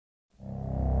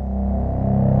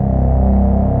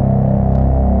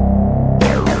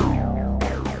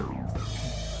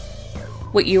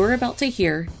What you are about to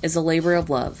hear is a labor of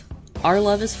love. Our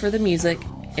love is for the music,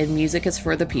 and music is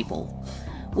for the people.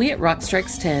 We at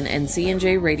Rockstrikes 10 and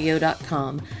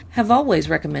CNJRadio.com have always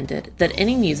recommended that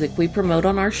any music we promote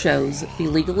on our shows be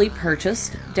legally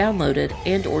purchased, downloaded,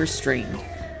 and or streamed.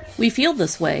 We feel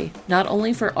this way not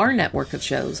only for our network of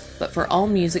shows, but for all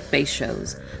music-based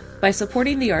shows. By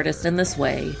supporting the artist in this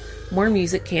way, more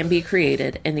music can be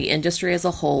created and the industry as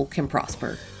a whole can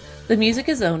prosper. The music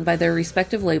is owned by their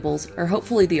respective labels or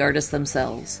hopefully the artists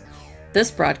themselves.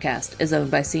 This broadcast is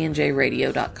owned by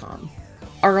CNJRadio.com.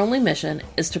 Our only mission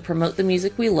is to promote the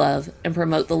music we love and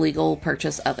promote the legal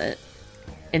purchase of it.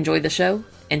 Enjoy the show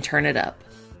and turn it up.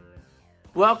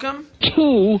 Welcome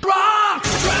to Rock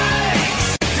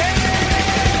Strikes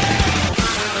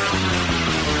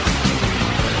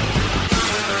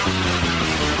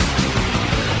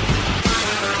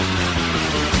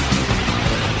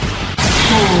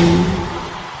 10!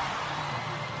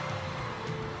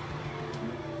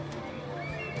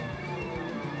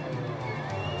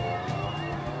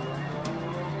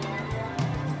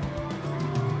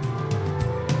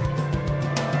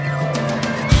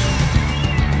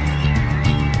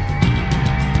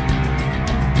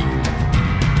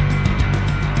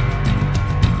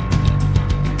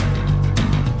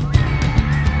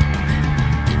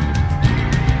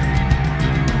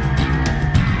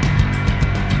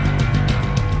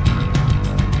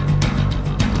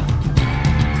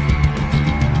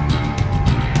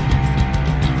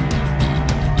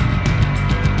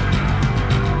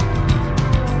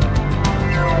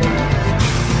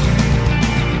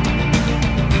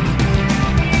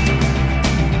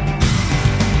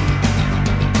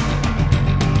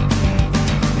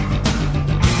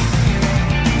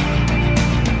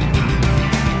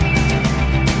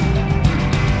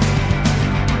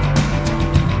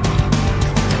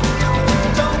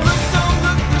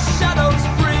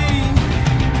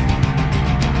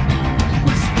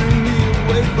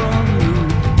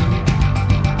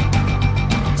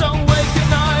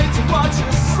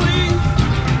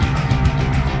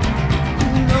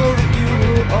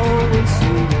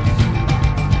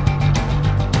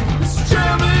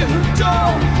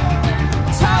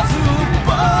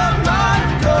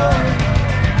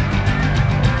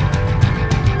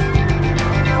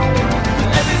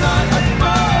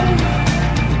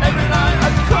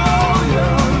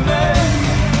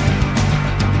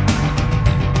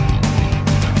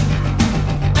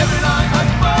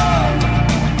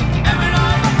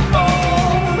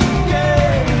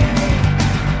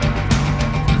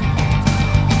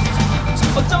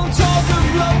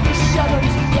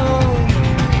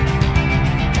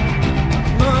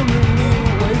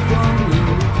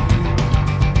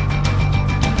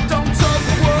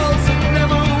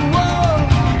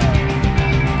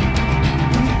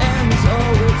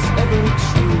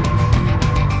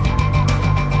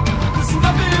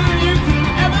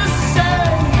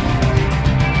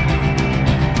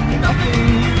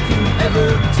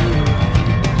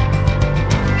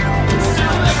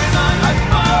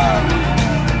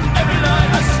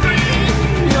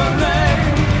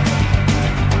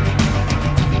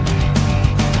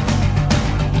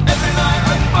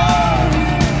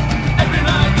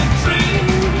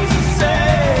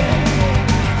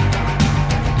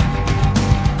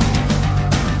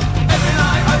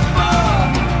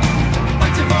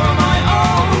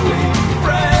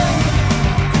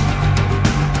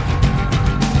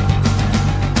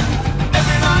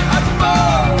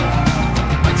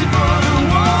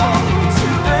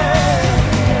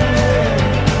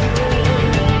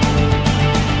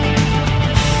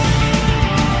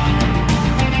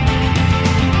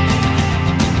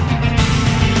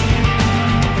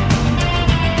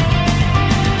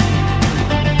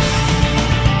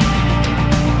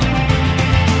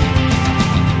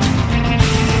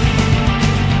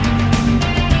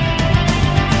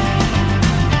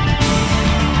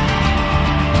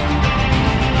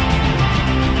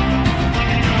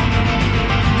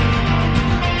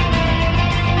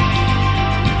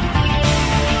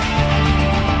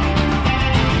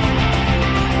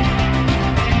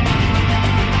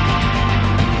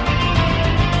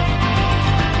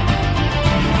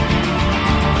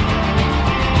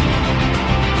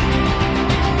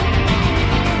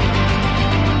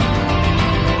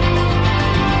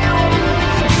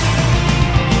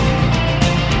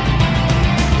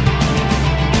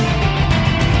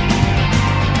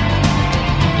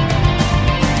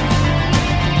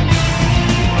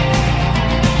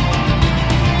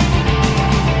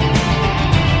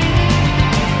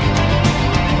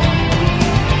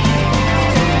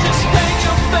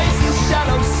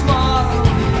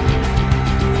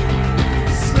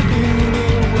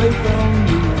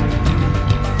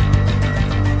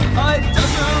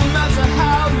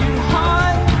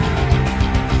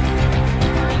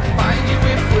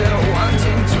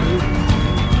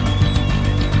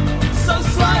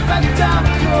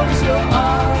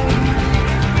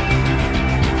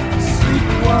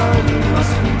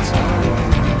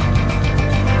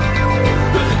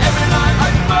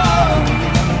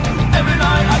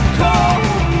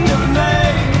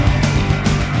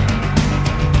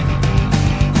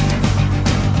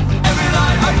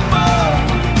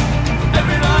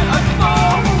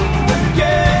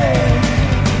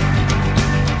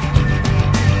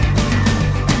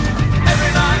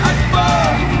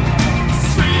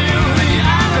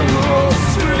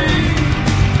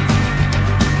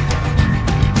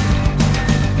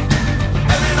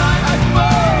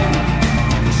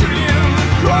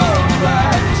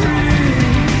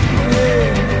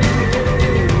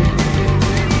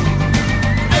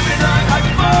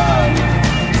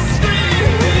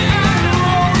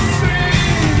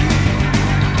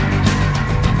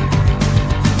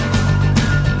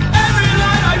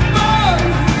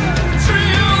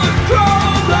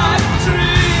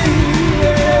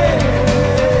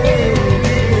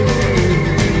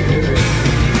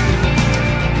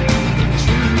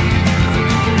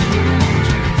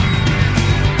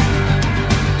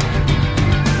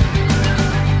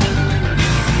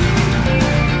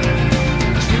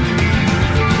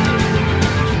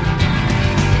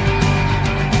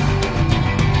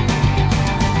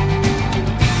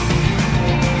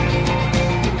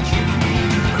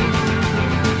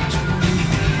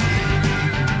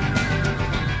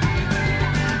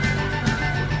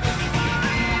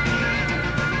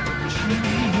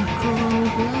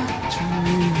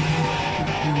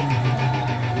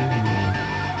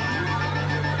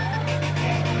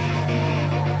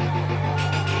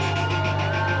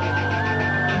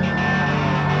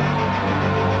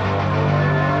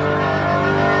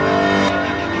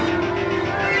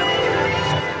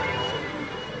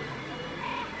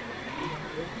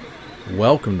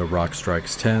 Welcome to Rock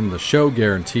Strikes 10, the show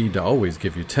guaranteed to always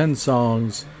give you 10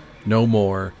 songs, no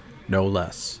more, no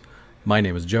less. My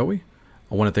name is Joey.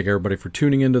 I want to thank everybody for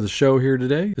tuning into the show here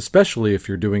today, especially if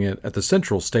you're doing it at the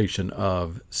central station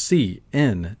of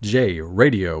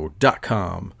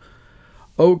cnjradio.com.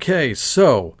 Okay,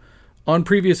 so on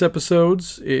previous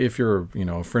episodes, if you're,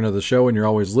 a friend of the show and you're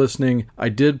always listening, I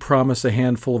did promise a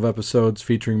handful of episodes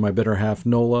featuring my better half,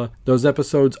 Nola. Those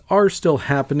episodes are still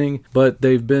happening, but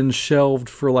they've been shelved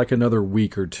for like another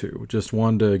week or two. Just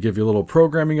wanted to give you a little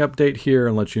programming update here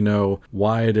and let you know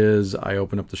why it is I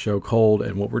open up the show cold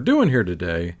and what we're doing here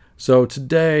today. So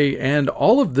today and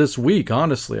all of this week,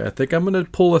 honestly, I think I'm going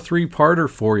to pull a 3-parter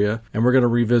for you, and we're going to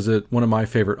revisit one of my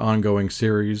favorite ongoing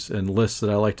series and lists that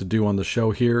I like to do on the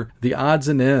show here, the Odds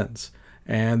and Ends.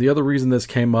 And the other reason this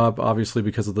came up, obviously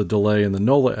because of the delay in the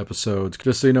Nola episodes,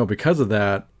 just so you know, because of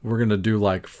that, we're going to do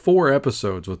like 4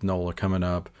 episodes with Nola coming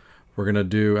up. I'm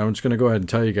just going to go ahead and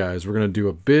tell you guys, we're going to do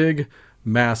a big,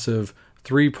 massive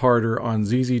 3-parter on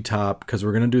ZZ Top because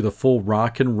we're going to do the full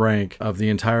rock and rank of the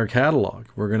entire catalog.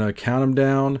 We're going to count them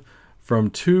down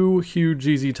from 2 huge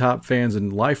ZZ Top fans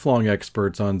and lifelong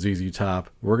experts on ZZ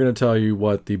Top. We're going to tell you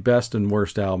what the best and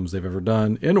worst albums they've ever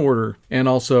done in order, and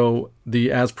also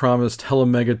the as promised Hella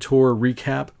Mega Tour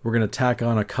recap. We're going to tack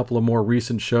on a couple of more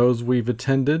recent shows we've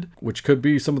attended, which could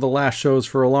be some of the last shows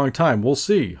for a long time. We'll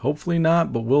see. Hopefully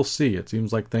not, but we'll see. It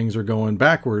seems like things are going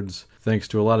backwards thanks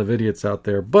to a lot of idiots out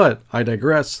there, but I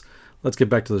digress. Let's get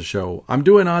back to the show. I'm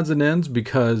doing odds and ends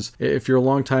because if you're a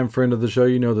longtime friend of the show,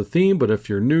 you know the theme, but if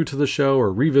you're new to the show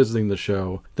or revisiting the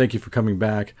show, thank you for coming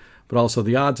back. But also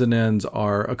the odds and ends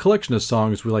are a collection of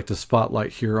songs we like to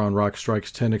spotlight here on Rock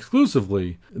Strikes 10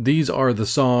 exclusively. These are the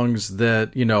songs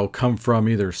that, come from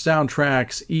either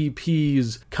soundtracks,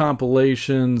 EPs,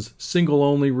 compilations,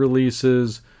 single-only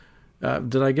releases.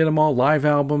 Did I get them all? Live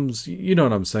albums? You know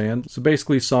what I'm saying. So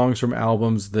basically songs from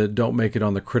albums that don't make it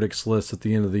on the critics list at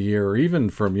the end of the year, or even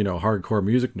from, hardcore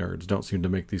music nerds don't seem to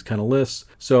make these kind of lists.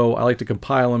 So I like to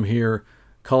compile them here,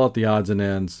 call it the odds and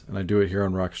ends, and I do it here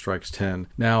on Rock Strikes 10.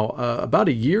 Now, about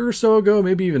a year or so ago,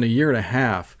 maybe even a year and a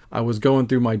half, I was going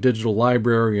through my digital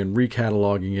library and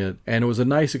recataloging it, and it was a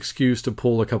nice excuse to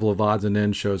pull a couple of odds and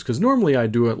ends shows, because normally I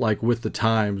do it like with the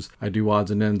times. I do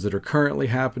odds and ends that are currently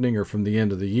happening or from the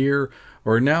end of the year,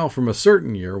 or now from a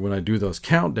certain year when I do those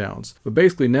countdowns. But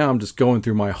basically now I'm just going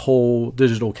through my whole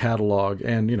digital catalog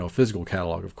and, physical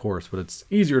catalog, of course, but it's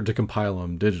easier to compile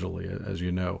them digitally, as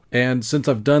you know. And since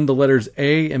I've done the letters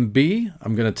A and B,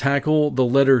 I'm going to tackle the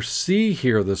letter C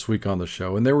here this week on the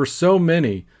show. And there were so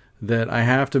many that I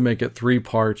have to make it 3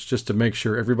 parts just to make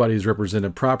sure everybody's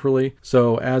represented properly.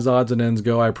 So as odds and ends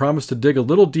go, I promise to dig a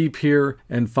little deep here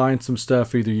and find some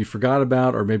stuff either you forgot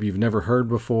about or maybe you've never heard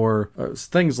before,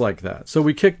 things like that. So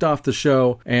we kicked off the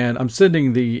show, and I'm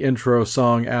sending the intro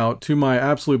song out to my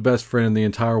absolute best friend in the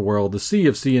entire world, the C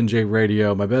of C&J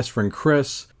Radio, my best friend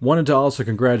Chris. Wanted to also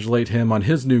congratulate him on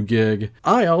his new gig.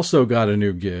 I also got a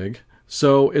new gig.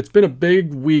 So it's been a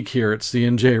big week here at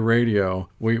C&J Radio.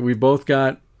 We both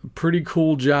got pretty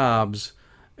cool jobs,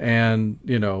 and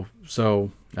so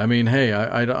hey,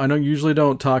 I don't usually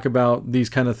talk about these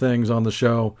kind of things on the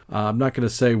show. I'm not going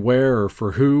to say where or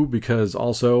for who, because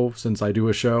also since I do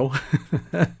a show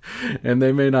and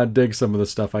they may not dig some of the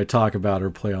stuff I talk about or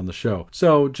play on the show.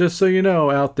 So just so you know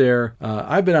out there,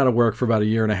 I've been out of work for about a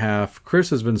year and a half.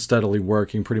 Chris has been steadily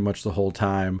working pretty much the whole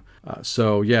time. I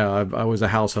was a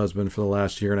house husband for the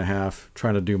last year and a half,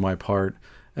 trying to do my part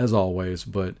as always.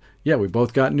 But yeah, we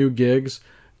both got new gigs.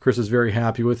 Chris is very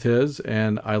happy with his,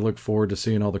 and I look forward to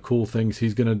seeing all the cool things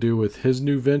he's going to do with his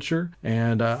new venture.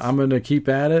 And I'm going to keep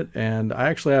at it, and I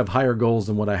actually have higher goals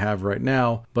than what I have right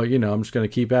now. But, I'm just going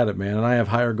to keep at it, man. And I have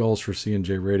higher goals for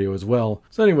C&J Radio as well.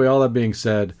 So anyway, all that being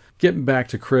said, getting back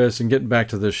to Chris and getting back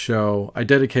to this show, I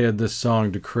dedicated this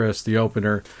song to Chris, the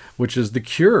opener, which is The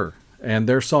Cure and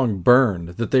their song Burned,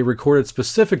 that they recorded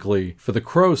specifically for the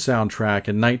Crow soundtrack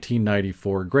in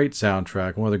 1994. Great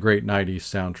soundtrack, one of the great 90s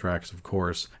soundtracks, of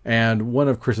course. And one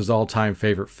of Chris's all-time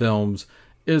favorite films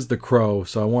is The Crow,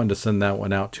 so I wanted to send that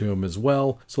one out to him as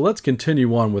well. So let's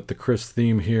continue on with the Chris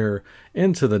theme here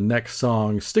into the next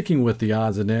song, sticking with the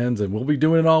odds and ends, and we'll be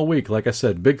doing it all week. Like I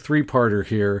said, big 3-parter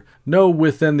here. No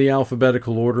within the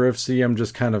alphabetical order of C, I'm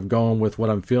just kind of going with what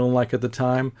I'm feeling like at the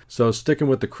time. So sticking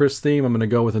with the Chris theme, I'm going to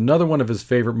go with another one of his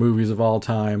favorite movies of all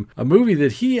time, a movie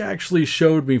that he actually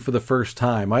showed me for the first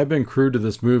time. I've been crude to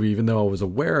this movie even though I was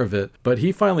aware of it, but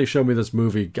he finally showed me this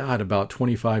movie, about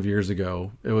 25 years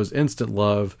ago. It was Instant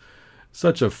Love.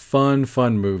 Such a fun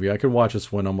movie. I could watch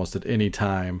this one almost at any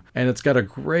time. And it's got a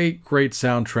great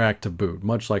soundtrack to boot,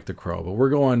 much like The Crow. But we're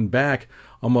going back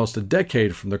almost a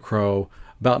decade from The Crow,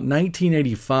 about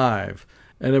 1985.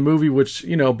 And a movie which,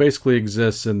 basically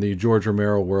exists in the George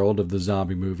Romero world of the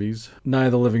zombie movies. Night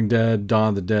of the Living Dead, Dawn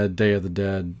of the Dead, Day of the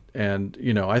Dead. And,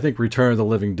 I think Return of the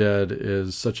Living Dead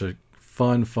is such a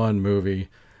fun movie.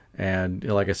 And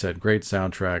like I said, great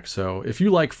soundtrack. So if you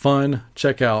like fun,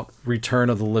 check out Return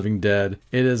of the Living Dead.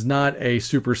 It is not a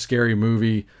super scary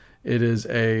movie. It is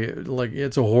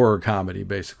it's a horror comedy,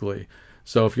 basically.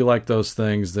 So if you like those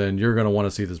things, then you're going to want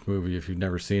to see this movie if you've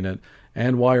never seen it.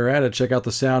 And while you're at it, check out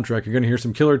the soundtrack. You're going to hear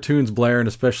some killer tunes blaring,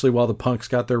 especially while the punks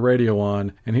got their radio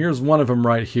on. And here's one of them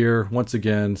right here. Once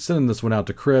again, sending this one out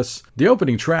to Chris. The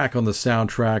opening track on the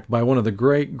soundtrack by one of the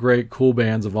great, great cool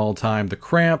bands of all time, The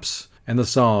Cramps, and the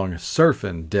song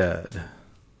Surfin' Dead.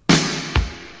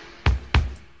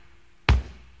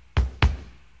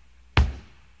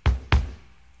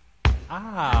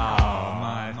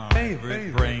 My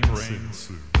favorite brain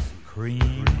soup.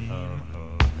 Cream of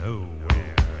nowhere.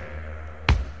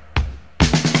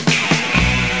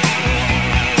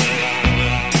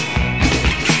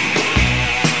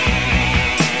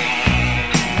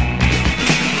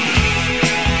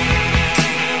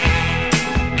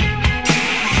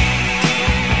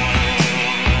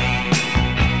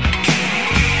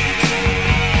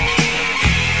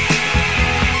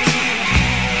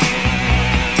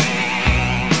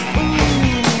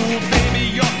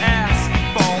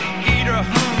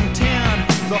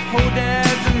 Hold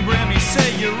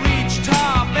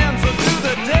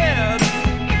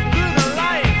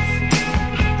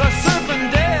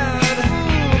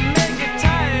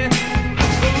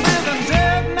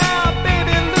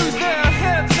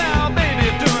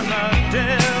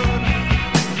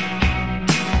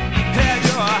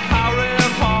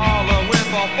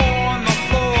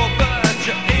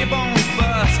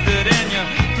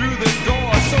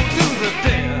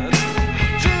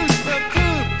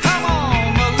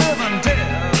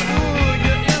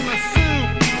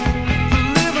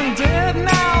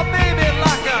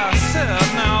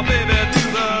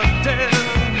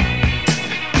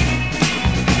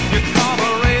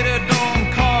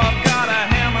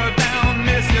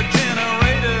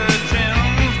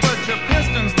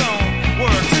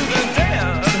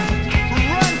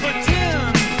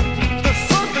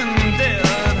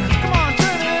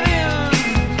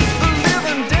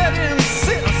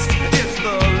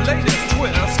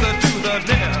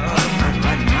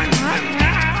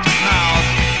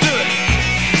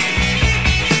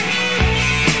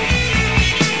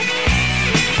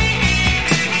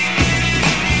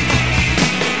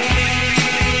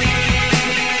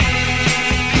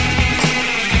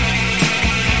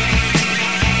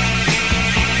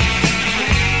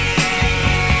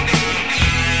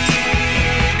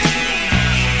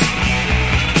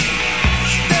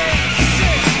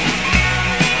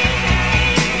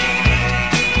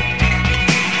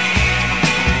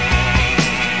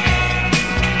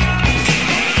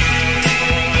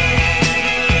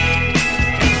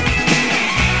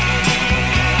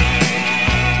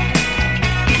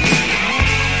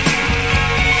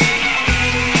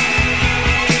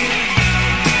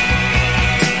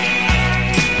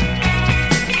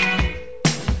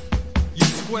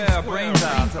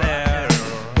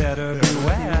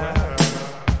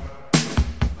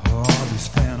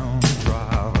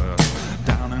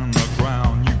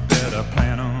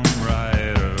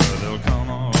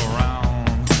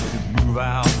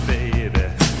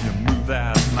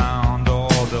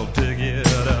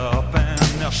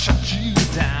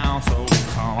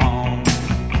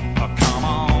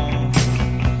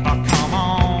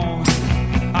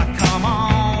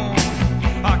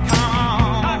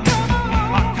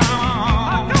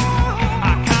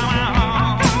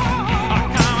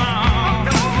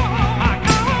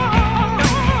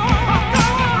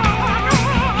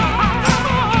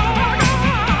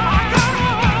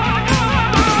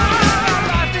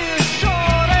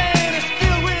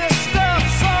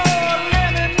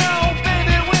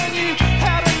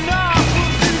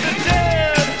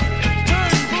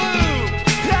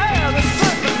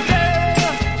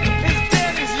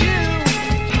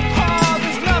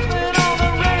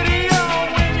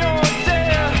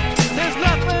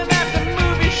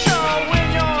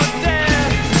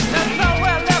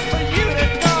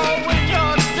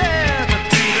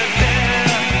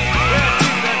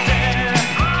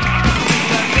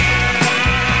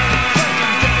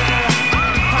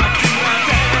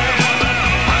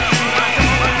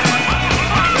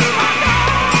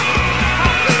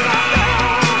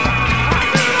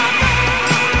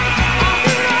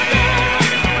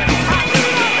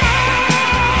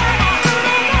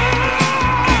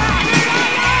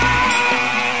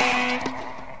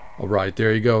right,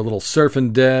 there you go. A little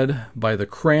Surfin' Dead by The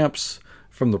Cramps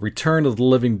from the Return of the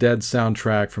Living Dead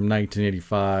soundtrack from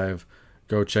 1985.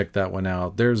 Go check that one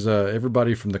out. There's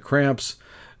everybody from The Cramps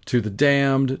to The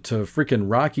Damned to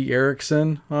freaking Rocky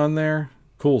Erickson on there.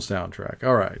 Cool soundtrack.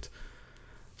 All right.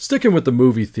 Sticking with the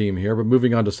movie theme here, but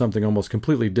moving on to something almost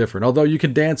completely different. Although you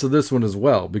can dance to this one as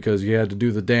well, because you had to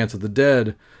do the Dance of the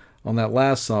Dead on that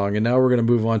last song, and now we're going to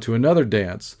move on to another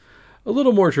dance. A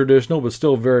little more traditional, but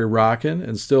still very rockin'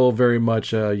 and still very much,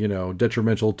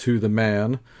 detrimental to the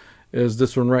man, is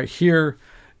this one right here.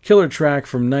 Killer track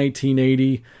from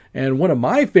 1980, and one of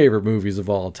my favorite movies of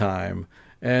all time.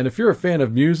 And if you're a fan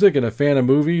of music and a fan of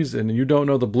movies, and you don't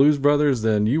know the Blues Brothers,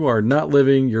 then you are not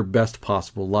living your best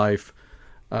possible life.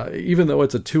 Even though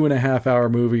it's a 2.5-hour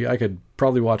movie, I could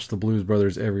probably watch the Blues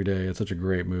Brothers every day. It's such a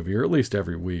great movie, or at least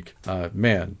every week.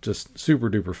 Man, just super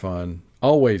duper fun.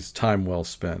 Always time well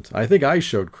spent. I think I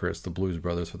showed Chris the Blues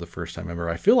Brothers for the first time ever.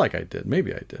 I feel like I did.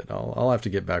 Maybe I did. I'll have to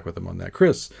get back with him on that.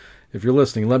 Chris, if you're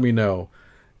listening, let me know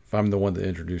if I'm the one that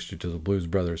introduced you to the Blues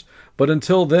Brothers. But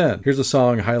until then, here's a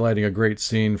song highlighting a great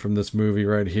scene from this movie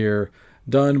right here,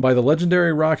 done by the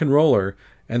legendary rock and roller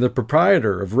and the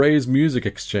proprietor of Ray's Music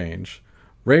Exchange,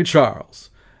 Ray Charles,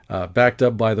 backed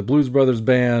up by the Blues Brothers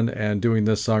Band and doing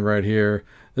this song right here.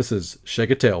 This is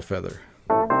Shake a Tail Feather.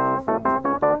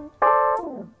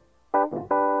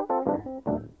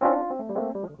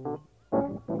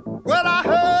 Well, I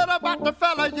heard about the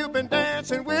fella you've been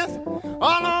dancing with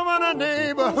all over the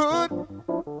neighborhood.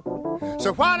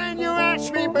 So why didn't you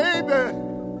ask me, baby?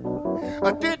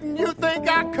 Or didn't you think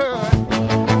I could?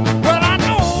 Well, I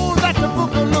know that the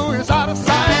boogaloo is out of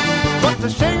sight, but the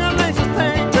shing-a-ling's a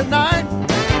thing tonight.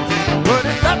 But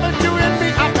if that was you and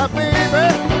me, baby,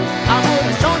 I would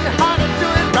have shown you how to do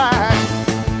it right.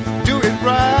 Do it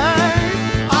right.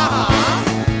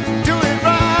 Do it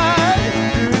right.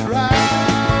 Do it right.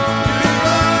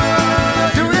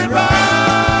 Do it right.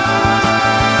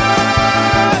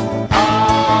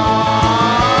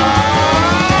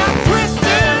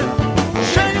 Twisted.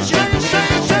 Shake it, shake it,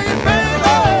 shake it, shake it,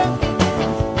 baby.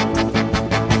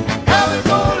 How it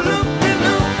go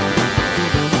loop-de-loop.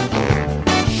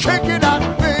 Shake it out,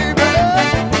 baby.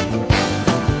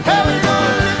 How it go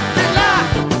loop-de-loop.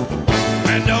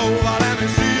 Bend over, let me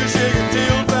see you shake your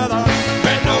tail feather.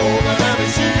 Bend over, let me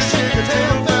see you shake your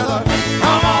tail feather.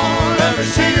 Come on, let me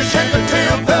see you shake your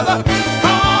tail feather.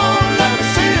 Come on, let me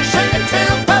see you shake your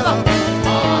tail feather.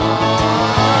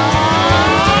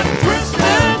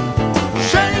 Twisted.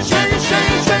 Shake it, shake it,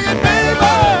 shake it, shake it,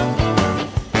 baby.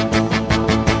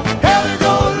 How it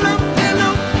go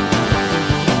loop-de-loop.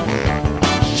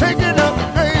 Shake it up,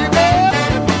 baby.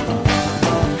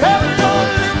 How it go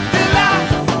loop-de-loop.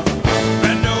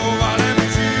 Bend over, let me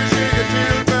see you shake your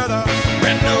tail feather.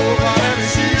 Bend over, let me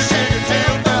see you shake your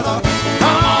tail feather.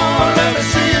 Come on, let me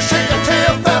see you shake your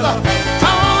tail feather.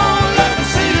 Come on, let me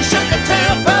see you shake your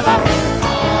tail feather.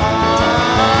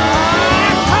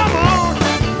 Come on.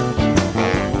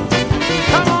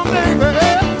 Come on, baby.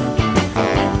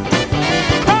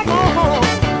 Come on.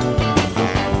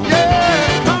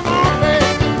 Yeah, come on,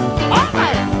 baby. All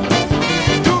right.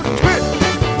 Do the twist.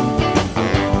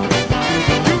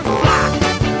 Do the fly.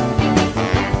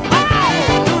 Oh,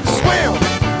 do the swim.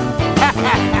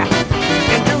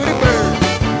 And do the bird.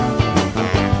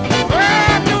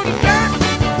 Well, do the duck.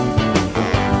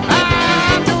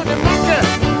 Do the monkey.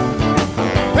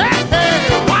 Hey,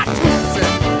 what is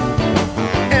it?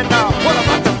 And what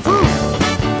about the fruit?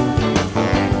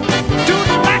 Do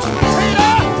the mashed potato.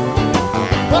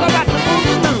 What about the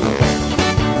boogaloo?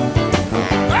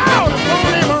 Oh, the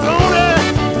Rolly Maroni.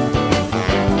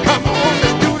 Come on,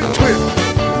 let's do the twist.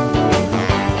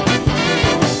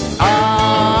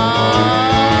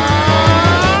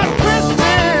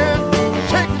 Twisted.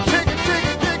 Shake it, shake it, shake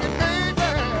it, shake it, baby.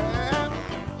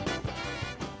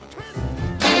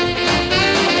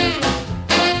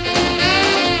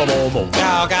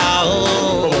 Cow, cow,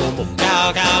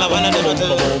 cow, cow, I wanna do it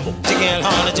too. Chicken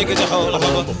horn, a chicken, a whole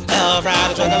hubba. Love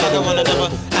ride, a truck, like I wanna double.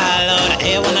 I love the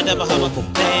air, wanna double hubba.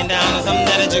 Laying down on something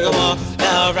that a chicken want.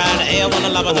 Love ride, the air, wanna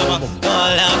love a hubba.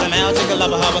 Love, love, the male, chicken,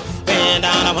 love a hubba. Laying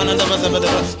down, I wanna double, double,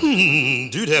 double.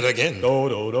 Do that again.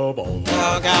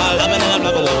 Cow, cow, loving in the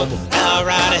blubber, blubber. Love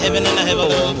ride, a hippin' in the hibble,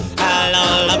 blubber. I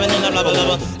love loving in the blubber,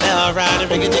 blubber. Love ride, a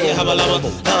riggy, jiggy, hubba, lubber.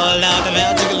 Love, love, the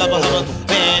male, chicken, love a hubba.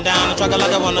 Laying down, a truck,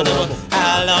 like I wanna double.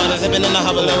 I love the zipping in the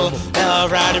hubba, blubber.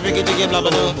 Love ride. ride a ricky ticky blubber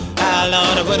doo. I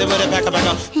love the woody woody pack a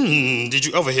pack. Did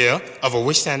you ever hear of a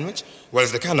wish sandwich? Well,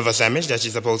 it's the kind of a sandwich that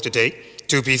you're supposed to take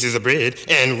 2 pieces of bread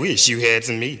and wish you had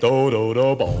some meat.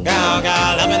 Do-do-do-bom. Gow,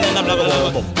 gow, lovin' in the blubber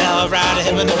doo. Love ride a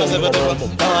hipper doo, zipper doo.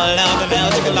 Oh, love the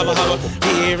male chicken lubber hubber.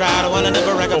 He ride a one and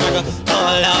dipper record record.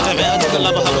 Oh, love the male chicken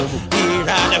lubber hubber. He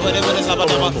ride a woody woody slubber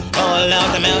dubber. Oh,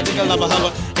 love the male chicken lubber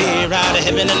hubber. He ride a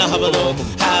hippin' in the hubber doo.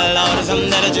 I love the something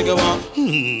that a jigger want.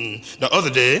 The other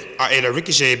day, I ate a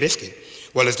ricochet biscuit.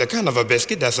 Well, it's the kind of a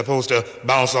biscuit that's supposed to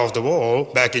bounce off the wall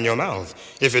back in your mouth.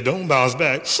 If it don't bounce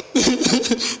back,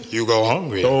 you go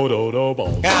hungry.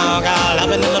 Do-do-do-bom. Gow, gow,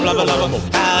 lovin' in the blubber blubber.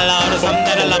 I love the something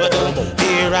that a lubber doo.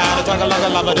 He ride a twinkle like a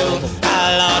lubber doo.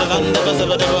 I love the thunder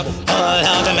zipper doo. Oh,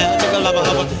 love the male chicken lubber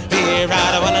hubber. He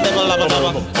ride a one and dibble lubber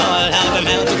lubber. Oh, love the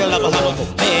male chicken lubber hubber.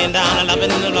 Laying down and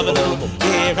lovin' in the blubber doo.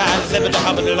 He ride a zipper to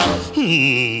hubber doo.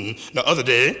 The other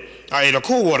day, I ate a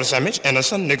cold water sandwich and a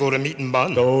Sunday go to meat and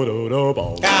bun.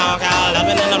 Do-do-do-bom. Gow, gow,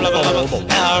 lovin' in the blubber blubber.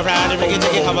 Now ride a ricky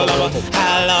ticky hubber lubber.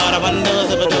 I love the one dibble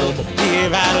zipper doo. He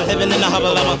ride a livin' in the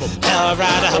hubber lubber. Now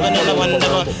ride a hubbin' in the one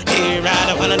dibble. He ride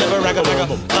a one dibble record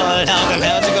record. Oh, love the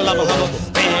male chicken lubber hubber.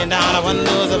 Laying down a one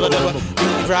dibble zipper doo.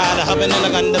 He ride a hubbin' in the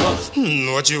gun dibble.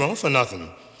 What you want for nothing?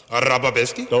 A rubber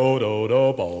biscuit?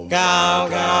 Do-do-do-bom. Gow,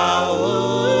 gow,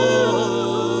 ooh.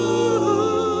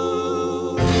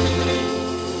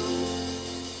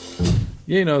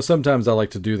 You know, sometimes I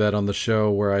like to do that on the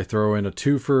show where I throw in a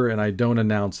twofer and I don't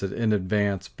announce it in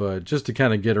advance, but just to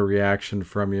kind of get a reaction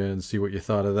from you and see what you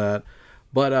thought of that.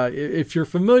 But if you're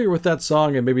familiar with that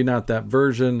song and maybe not that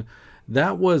version,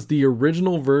 that was the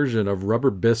original version of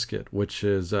Rubber Biscuit, which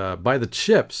is by the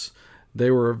Chips.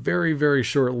 They were a very, very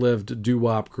short-lived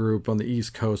doo-wop group on the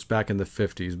East Coast back in the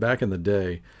 50s, back in the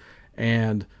day.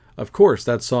 And, of course,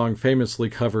 that song famously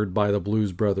covered by the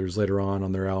Blues Brothers later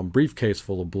on their album Briefcase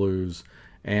Full of Blues.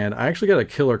 And I actually got a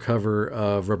killer cover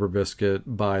of Rubber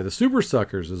Biscuit by the Super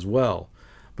Suckers as well.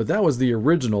 But that was the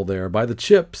original there by the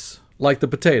Chips, like the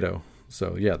potato.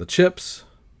 So yeah, the Chips,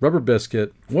 Rubber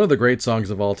Biscuit, one of the great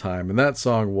songs of all time. And that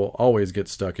song will always get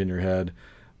stuck in your head.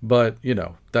 But, you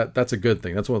know, that's a good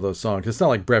thing. That's one of those songs. It's not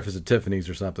like Breakfast at Tiffany's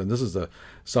or something. This is a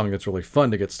song that's really fun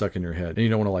to get stuck in your head. And you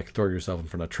don't want to like throw yourself in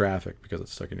front of traffic because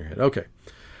it's stuck in your head. Okay.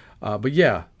 But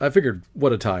yeah, I figured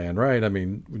what a tie-in, right? I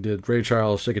mean, we did Ray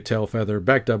Charles, Shake a Tail Feather,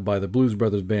 backed up by the Blues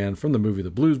Brothers Band from the movie The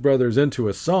Blues Brothers into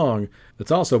a song that's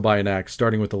also by an act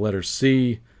starting with the letter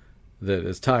C that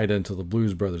is tied into the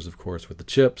Blues Brothers, of course, with the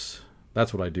Chips.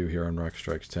 That's what I do here on Rock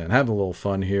Strikes 10. Having a little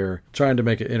fun here, trying to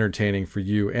make it entertaining for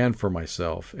you and for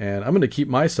myself. And I'm going to keep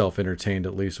myself entertained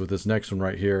at least with this next one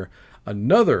right here.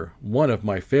 Another one of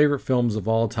my favorite films of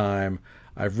all time.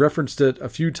 I've referenced it a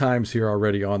few times here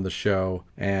already on the show,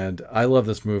 and I love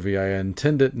this movie. I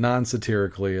intend it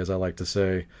non-satirically, as I like to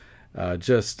say.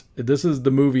 This is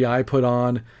the movie I put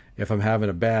on if I'm having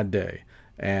a bad day,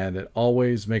 and it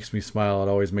always makes me smile. It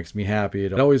always makes me happy.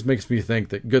 It always makes me think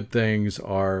that good things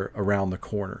are around the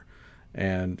corner,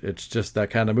 and it's just that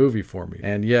kind of movie for me.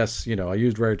 And yes, you know, I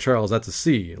used Ray Charles. That's a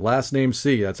C. Last name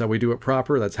C. That's how we do it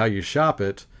proper. That's how you shop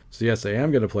it. So yes, I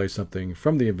am going to play something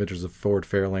from The Adventures of Ford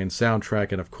Fairlane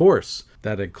soundtrack, and of course,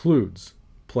 that includes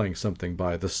playing something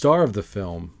by the star of the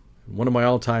film, one of my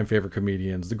all-time favorite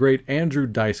comedians, the great Andrew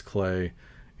Dice Clay,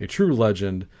 a true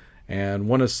legend, and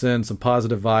want to send some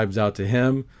positive vibes out to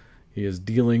him. He is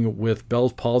dealing with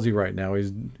Bell's palsy right now.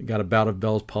 He's got a bout of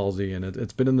Bell's palsy, and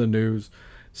it's been in the news.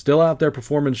 Still out there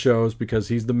performing shows because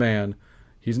he's the man.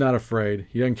 He's not afraid.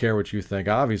 He doesn't care what you think.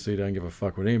 Obviously, he doesn't give a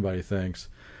fuck what anybody thinks.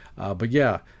 But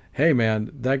yeah, hey man,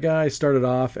 that guy started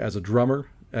off as a drummer.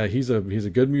 He's a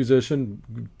good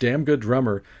musician, damn good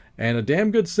drummer, and a damn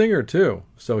good singer too.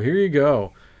 So here you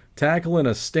go, tackling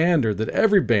a standard that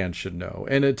every band should know.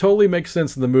 And it totally makes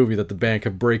sense in the movie that the band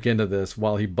could break into this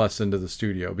while he busts into the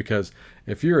studio, because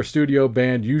if you're a studio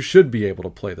band, you should be able to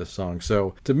play this song.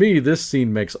 So to me, this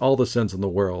scene makes all the sense in the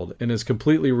world and is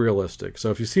completely realistic.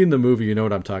 So if you've seen the movie, you know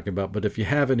what I'm talking about. But if you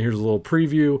haven't, here's a little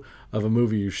preview of a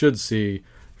movie you should see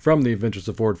from The Adventures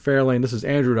of Ford Fairlane. This is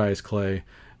Andrew Dice Clay,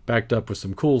 backed up with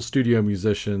some cool studio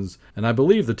musicians, and I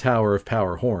believe the Tower of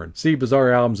Power horn. See,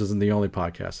 Bizarre Albums isn't the only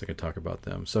podcast that can talk about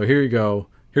them. So here you go.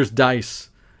 Here's Dice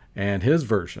and his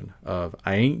version of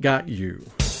I Ain't Got You.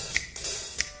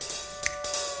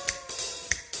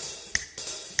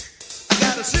 I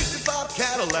got a 65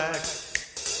 Cadillac,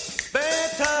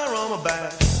 bad tire on my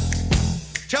back,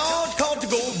 charge called to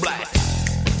go black,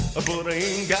 but I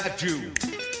ain't got you.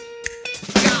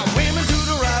 Got women to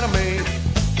the right of me,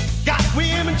 got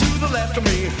women to the left of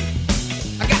me,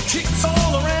 I got chicks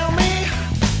all around me,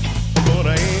 but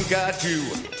I ain't got you.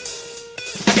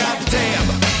 I got the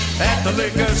tab at the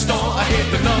liquor store, I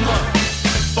hit the number,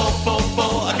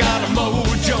 I got a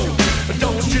mojo.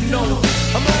 Don't you know?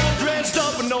 I'm all dressed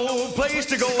up and no place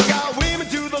to go. I got women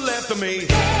to the left of me.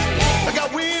 I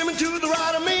got women to the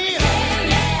right of me.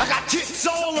 I got chicks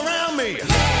all around me.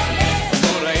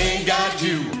 But I ain't got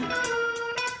you.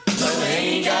 But I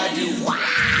ain't got you. Wow.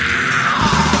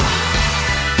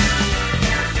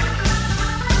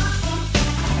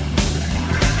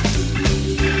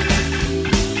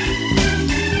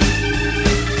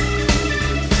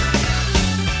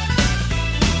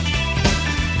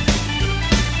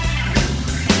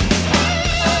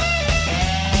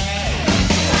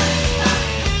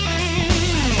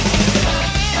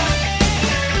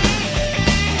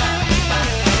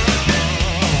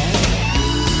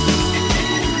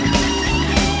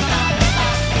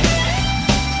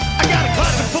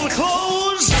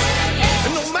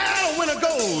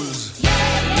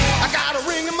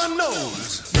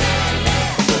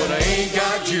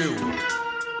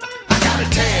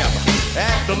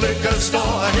 The liquor store,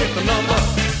 I hit the number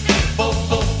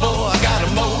 444. I got a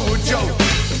mojo.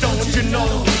 Don't you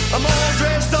know? I'm all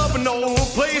dressed up and no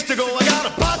place to go. I got a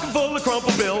pocket full of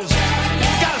crumple bills.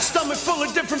 Got a stomach full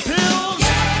of different pills.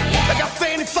 I got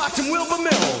Fanny Fox and Wilbur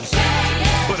Mills.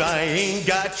 But I ain't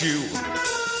got you.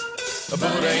 But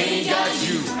I ain't got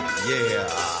you. Yeah,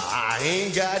 I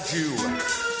ain't got you.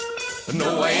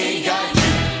 No, I ain't got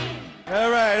you. All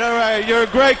right. You're a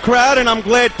great crowd, and I'm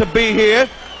glad to be here.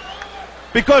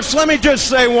 Because let me just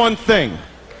say one thing.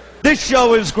 This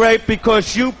show is great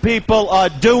because you people are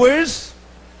doers.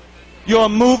 You're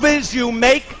movers. You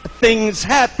make things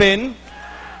happen.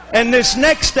 And this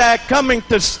next act coming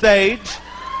to stage,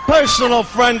 personal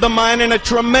friend of mine and a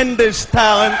tremendous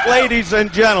talent, ladies and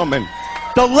gentlemen,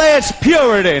 the last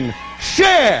Puritan,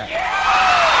 Cher.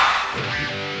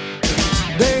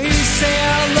 They say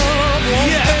our love won't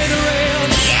fade around.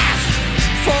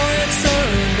 For it's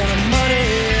earned our money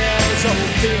has all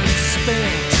been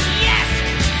spent.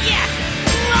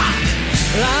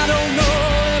 Well, I don't know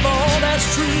if all that's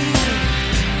true.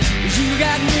 You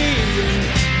got me,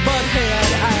 but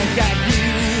hell, I got you.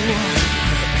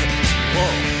 Whoa.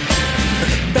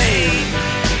 Babe,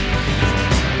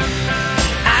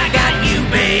 I got you,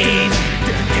 babe.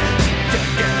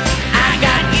 I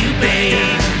got you,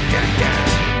 babe.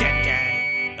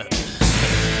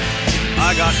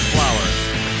 I got flowers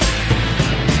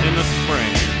in the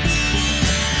spring.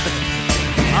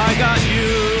 I got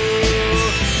you.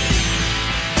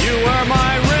 You wear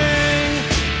my ring.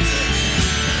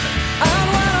 And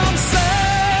when I'm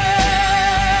sad,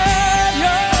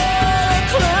 you're a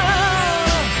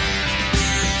clown.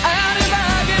 And if I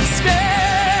get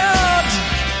scared,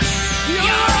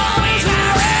 you're always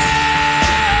around.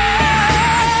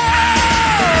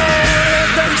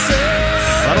 Them say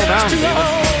Settle down,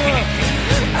 Davis.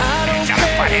 I don't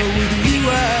care with you,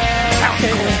 I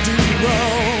can't do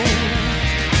wrong.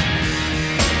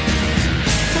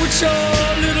 Put your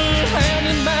little hand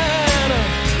in mine.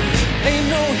 Ain't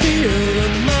no hill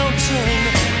or mountain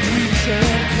we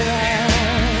can't climb.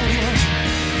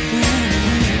 Ooh,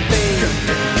 babe.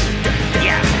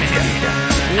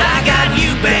 I got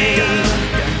you, babe.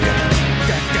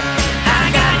 I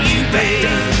got you, babe.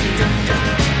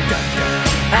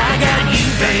 I got you,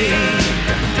 babe.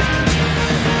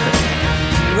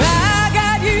 I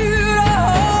got you to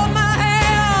hold my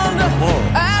hand.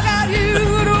 I got you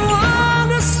to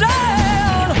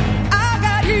understand. I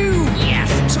got you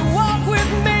to walk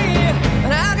with me.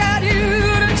 And I got you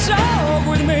to talk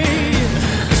with me.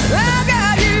 I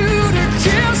got you to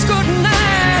kiss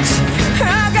goodnight.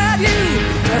 I got you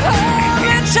to hold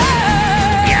me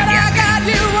tight. I got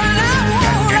you when I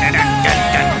wanna go.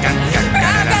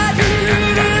 I got you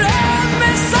to love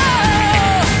me so.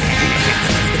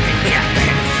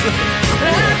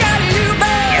 I got you,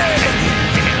 babe.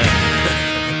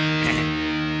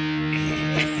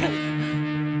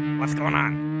 What's going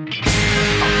on?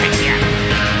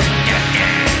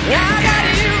 I got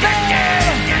you, babe.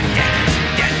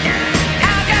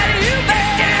 I got you,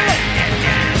 babe.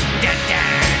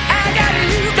 I got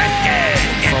you,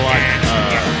 babe. So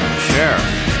Cher,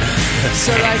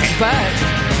 So like what?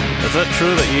 is it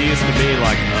true that you used to be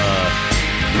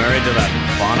married to that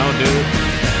Bono dude?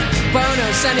 Bono,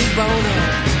 Sonny Bono.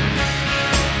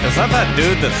 Is that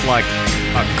dude that's like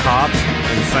a cop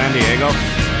in San Diego?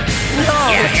 No,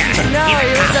 no,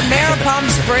 he was at Mare Palm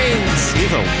Springs.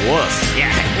 He's a wuss.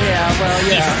 Yeah, well,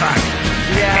 yeah.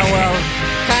 Yeah, well,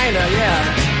 kinda, yeah.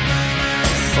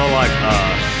 So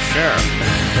Cher,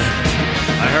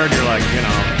 I heard you're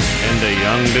into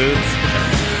young dudes.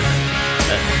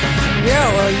 Yeah,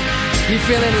 well, you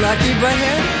feeling lucky,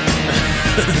 butthead?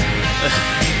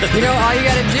 You know, all you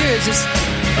gotta do is just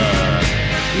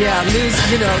Yeah,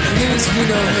 lose, you know who.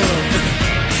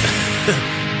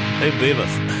 Hey,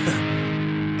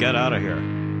 Beavis, get out of here.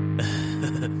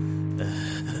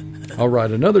 All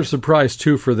right, another surprise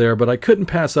twofer there, but I couldn't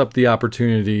pass up the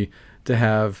opportunity to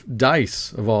have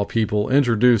Dice, of all people,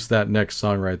 introduce that next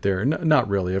song right there. Not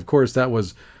really. Of course, that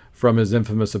was from his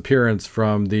infamous appearance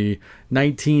from the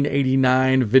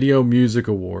 1989 Video Music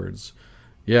Awards.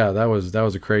 Yeah, that was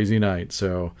a crazy night.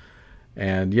 So,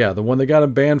 and yeah, the one that got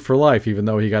him banned for life, even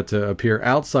though he got to appear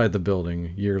outside the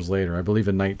building years later, I believe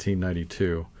in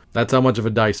 1992. That's how much of a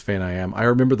Dice fan I am. I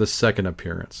remember the second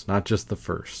appearance, not just the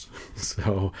first.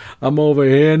 So I'm over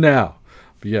here now.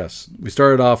 But yes, we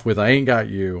started off with I Ain't Got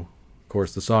You. Of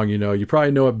course, the song you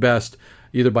probably know it best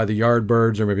either by the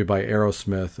Yardbirds or maybe by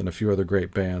Aerosmith and a few other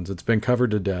great bands. It's been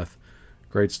covered to death.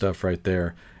 Great stuff right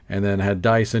there. And then had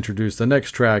Dice introduce the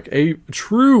next track, a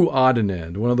true odd and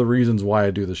end. One of the reasons why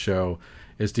I do the show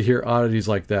is to hear oddities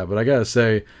like that. But I gotta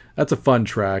say, that's a fun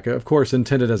track. Of course,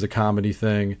 intended as a comedy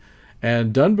thing.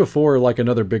 And done before, like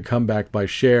another big comeback by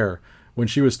Cher, when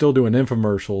she was still doing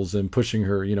infomercials and pushing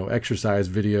her, exercise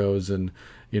videos and,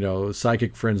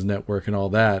 Psychic Friends Network and all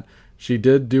that. She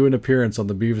did do an appearance on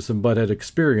the Beavis and Butthead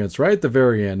Experience right at the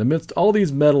very end, amidst all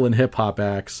these metal and hip-hop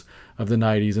acts of the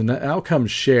 90s. And out comes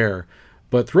Cher,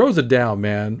 but throws it down,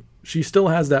 man. She still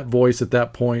has that voice at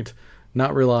that point,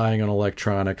 not relying on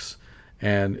electronics,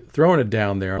 and throwing it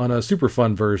down there on a super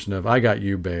fun version of I Got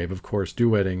You, Babe, of course,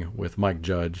 duetting with Mike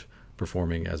Judge,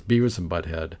 performing as Beavis and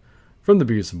Butthead from the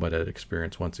Beavis and Butthead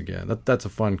Experience once again. That's a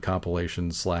fun compilation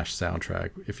 /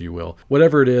 soundtrack, if you will.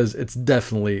 Whatever it is, it's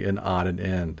definitely an odd and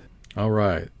end. All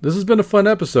right, this has been a fun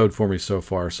episode for me so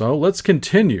far, so let's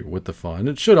continue with the fun.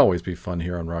 It should always be fun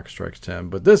here on Rock Strikes 10,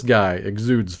 but this guy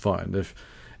exudes fun.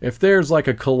 If there's like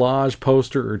a collage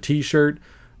poster or t-shirt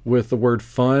with the word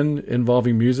fun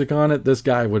involving music on it, this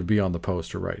guy would be on the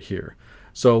poster right here.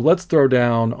 So let's throw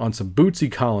down on some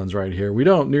Bootsy Collins right here. We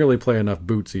don't nearly play enough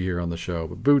Bootsy here on the show,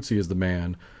 but Bootsy is the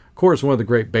man. Of course, one of the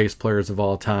great bass players of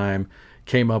all time.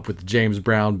 Came up with the James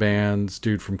Brown bands.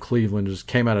 Dude from Cleveland just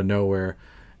came out of nowhere.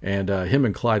 And him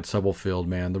and Clyde Stubblefield,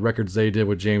 man, the records they did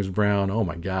with James Brown, oh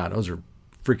my God, those are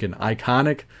freaking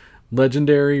iconic,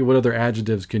 legendary. What other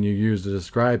adjectives can you use to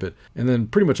describe it? And then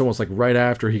pretty much almost like right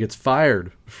after he gets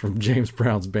fired from James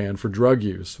Brown's band for drug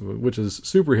use, which is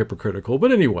super hypocritical.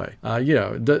 But anyway,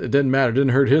 it didn't matter. It didn't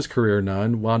hurt his career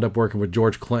none. Wound up working with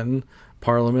George Clinton,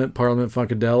 Parliament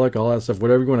Funkadelic, all that stuff,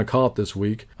 whatever you want to call it this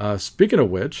week. Speaking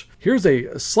of which, here's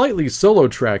a slightly solo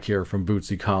track here from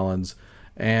Bootsy Collins.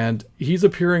 And he's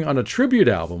appearing on a tribute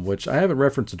album, which I haven't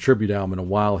referenced a tribute album in a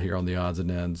while here on the Odds and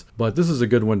Ends, but this is a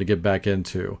good one to get back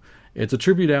into. It's a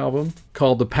tribute album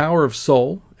called The Power of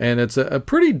Soul, and it's a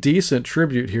pretty decent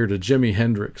tribute here to Jimi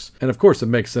Hendrix. And of course, it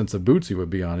makes sense that Bootsy would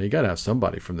be on it. You got to have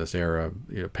somebody from this era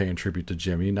paying tribute to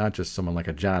Jimmy, not just someone like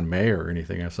a John Mayer or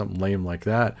anything, or something lame like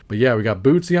that. But yeah, we got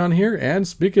Bootsy on here, and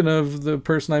speaking of the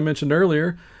person I mentioned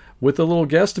earlier, with a little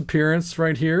guest appearance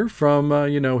right here from,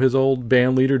 his old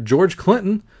band leader, George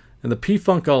Clinton, and the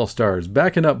P-Funk All-Stars,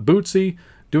 backing up Bootsy,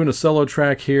 doing a solo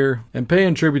track here, and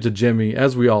paying tribute to Jimmy,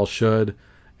 as we all should.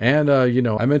 And,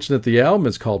 I mentioned that the album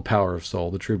is called Power of Soul,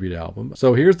 the tribute album.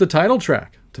 So here's the title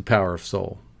track to Power of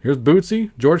Soul. Here's Bootsy,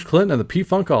 George Clinton, and the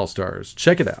P-Funk All-Stars.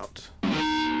 Check it out.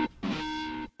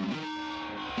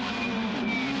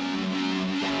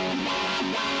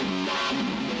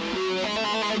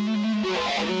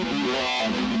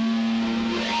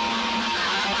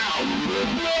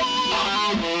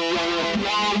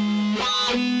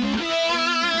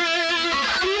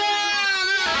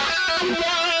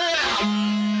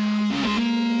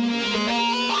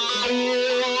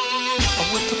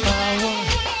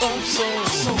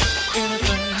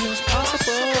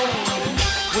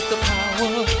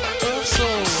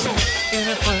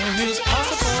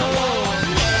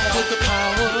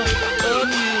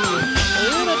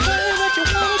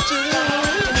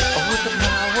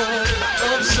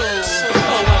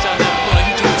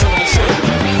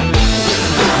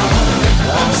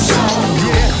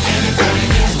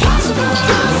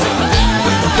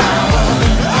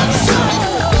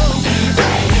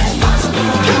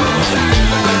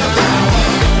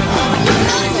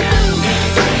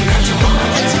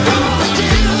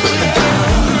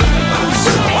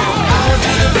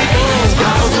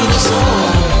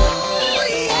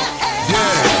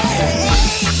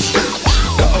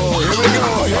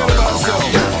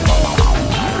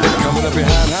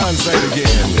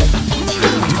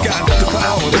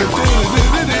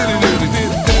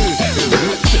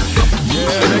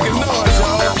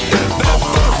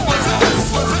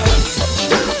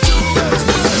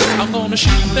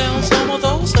 Shoot down some of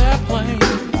those airplanes.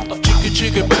 A chicka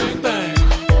chicka bang bang.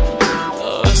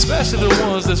 the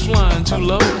ones that's flying too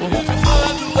low. If you're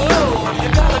flying too low, you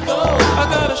gotta go. I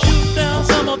gotta shoot down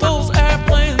some of those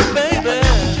airplanes, baby.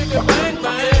 Chicka bang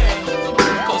bang.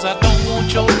 'Cause I don't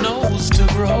want your nose to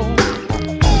grow.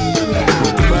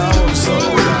 With the power of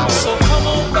soul. So come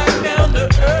on back down to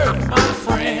earth, my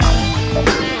friend.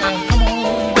 Come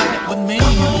on back with me.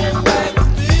 Come on back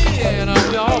with me. Yeah, now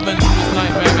we all been through this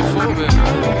nightmare before, baby.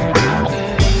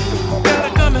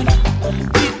 Gotta come and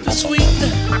eat the sweet,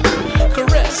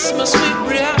 caress my sweet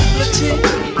reality.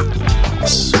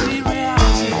 Sweet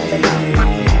reality.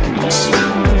 Sweet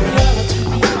reality.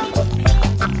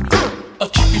 A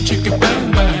chicky chicky bang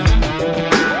bang.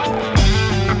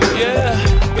 Yeah,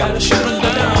 gotta shoot 'em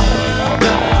down.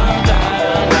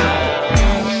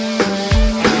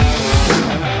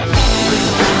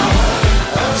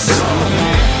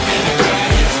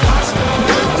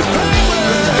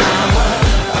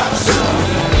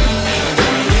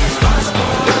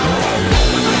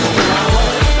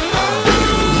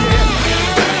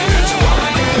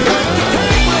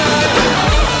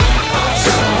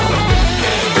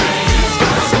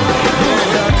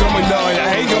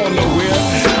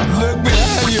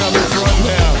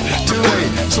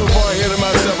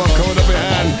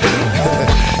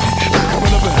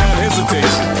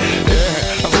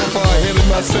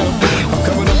 I'm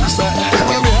coming up beside,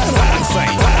 coming up behind,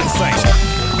 line sight.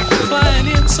 Flying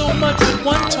in so much with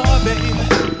one toy, baby.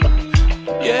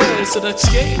 Yeah, it's an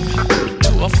escape to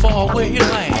a faraway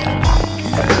land.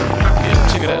 Yeah,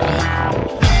 check it out.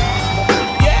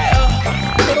 Yeah,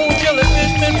 but old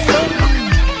jellyfish been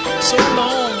floating so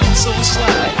long and so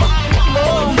sly.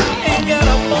 Lord, ain't got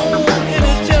a bone in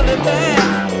his jelly bag.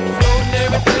 Floating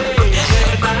every day,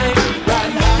 every night,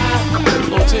 riding high.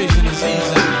 Flotation is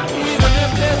easy.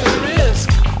 There's a risk,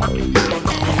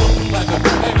 like a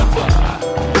dragonfly.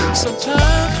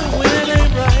 Sometimes the wind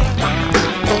ain't right,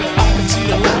 but I can see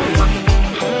the light.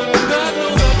 God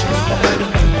knows I tried,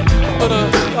 but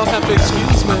I'll have to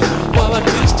excuse me while I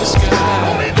kiss the sky.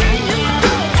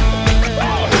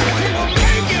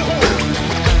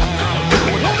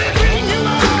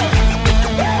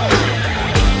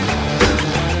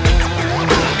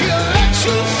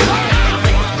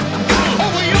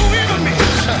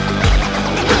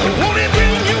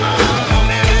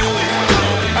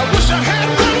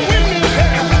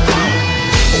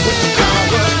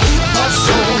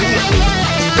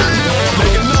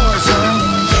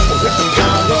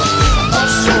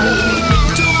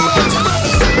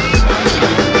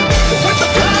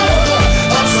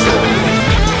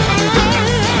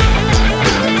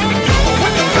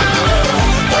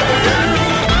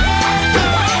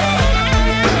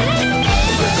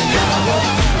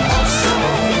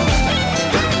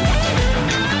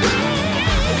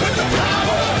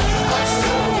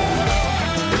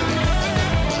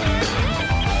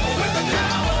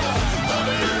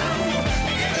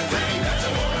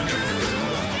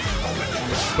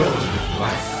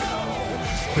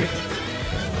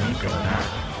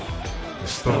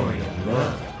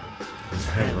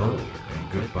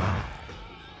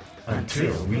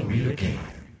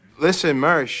 Listen,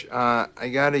 Mersh, I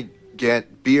gotta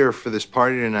get beer for this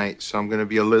party tonight, so I'm gonna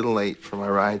be a little late for my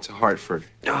ride to Hartford.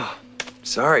 Oh,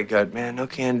 sorry, gut man, no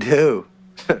can do.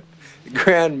 The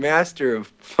Grand Master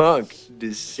of Funk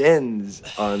descends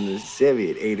on the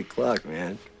civvy at 8 o'clock,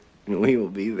 man. And we will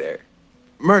be there.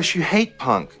 Mersh, you hate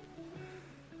punk.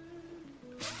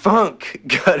 Funk,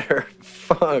 gutter,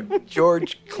 funk.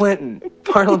 George Clinton,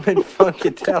 Parliament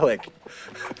Funkadelic.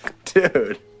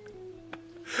 Dude.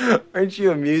 Aren't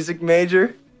you a music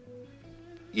major?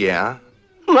 Yeah.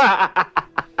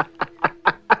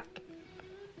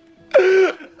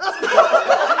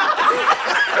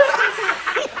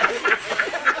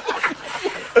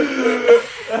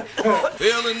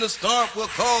 Failing to start will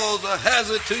cause a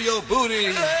hazard to your booty.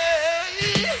 And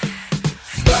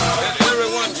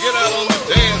everyone get out on the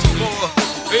dance floor.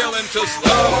 Failing to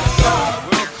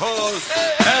start will cause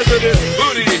hazardous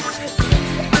booty.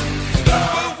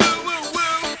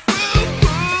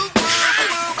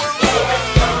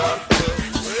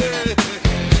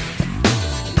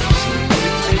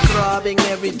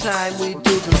 Every time we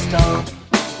do the stomp,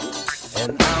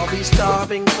 and I'll be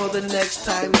starving for the next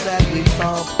time that we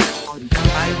bump.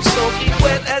 I'm soaking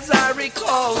wet as I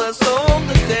recall us on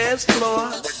the dance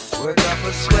floor. Work up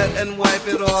a sweat and wipe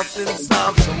it off, then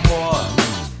stomp some more.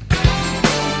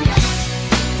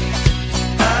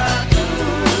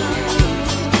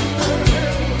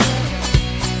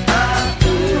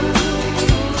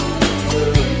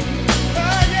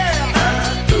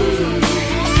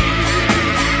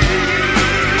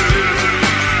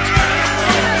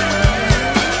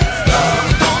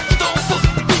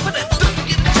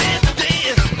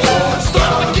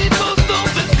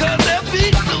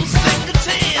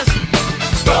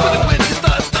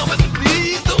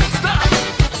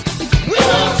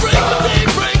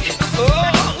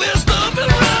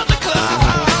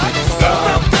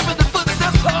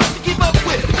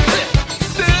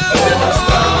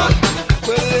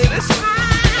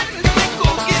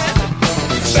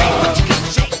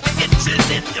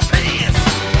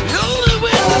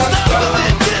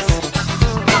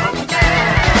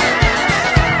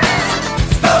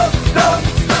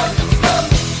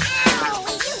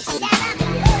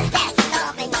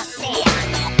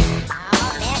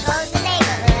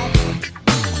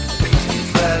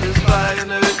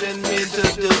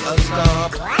 a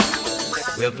stomp.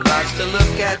 With lots to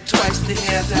look at, twice to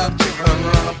hand out to her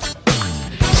rump.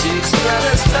 She strut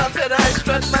her stuff and I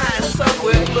strut mine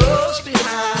somewhere close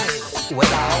behind. When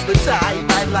all the time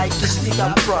I like to sneak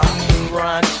up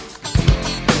front.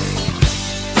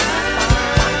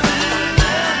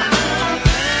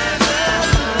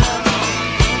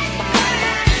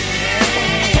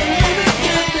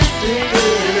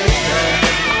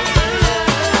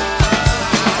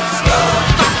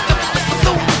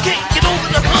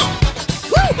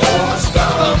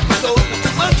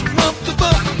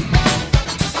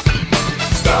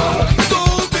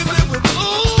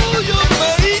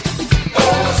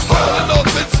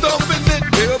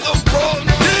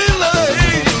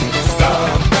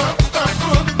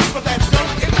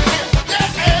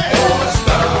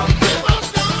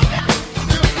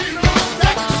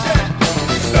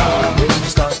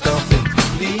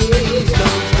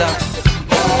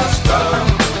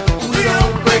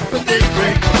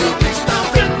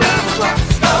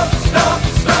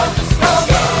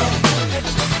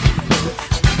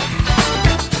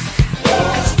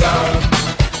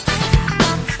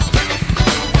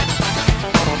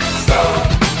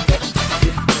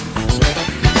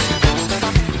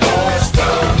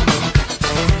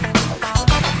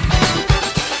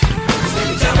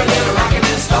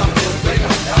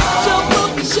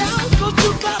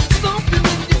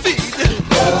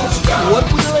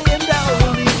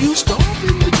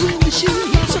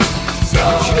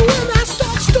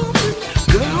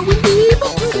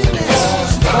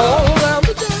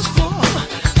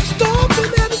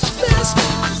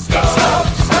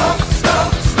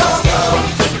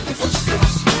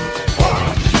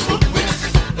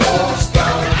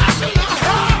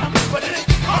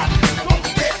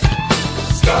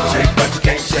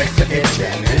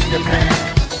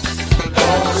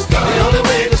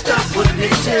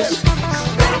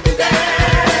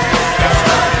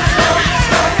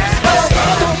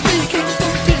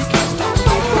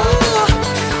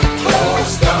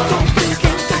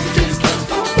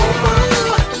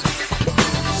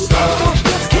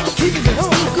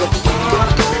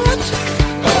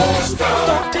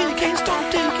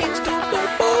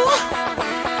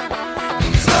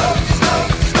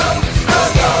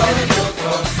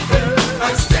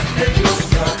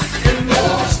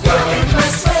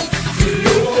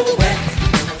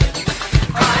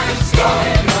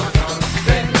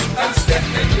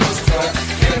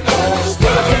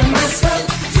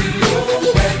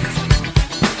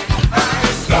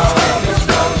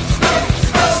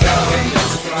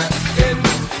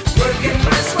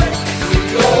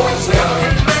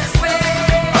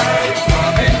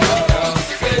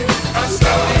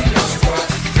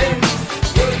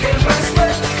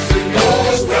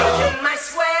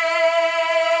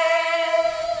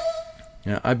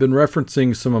 I've been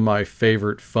referencing some of my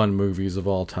favorite fun movies of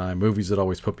all time, movies that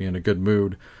always put me in a good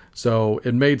mood, so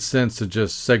it made sense to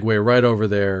just segue right over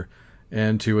there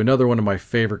into another one of my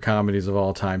favorite comedies of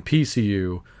all time,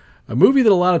 PCU, a movie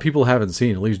that a lot of people haven't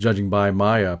seen, at least judging by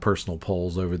my personal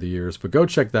polls over the years, but go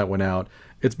check that one out.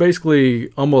 It's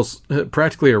basically almost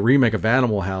practically a remake of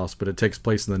Animal House, but it takes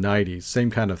place in the 90s,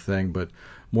 same kind of thing, but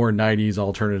more 90s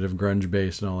alternative grunge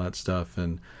based and all that stuff,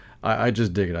 and I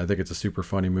just dig it. I think it's a super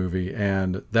funny movie.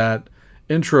 And that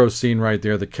intro scene right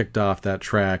there that kicked off that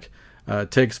track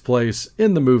takes place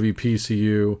in the movie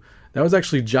PCU. That was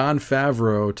actually Jon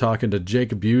Favreau talking to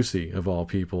Jake Busey, of all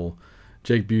people.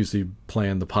 Jake Busey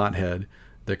playing the pothead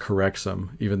that corrects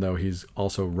him, even though he's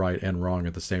also right and wrong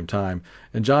at the same time.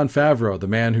 And Jon Favreau, the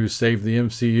man who saved the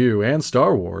MCU and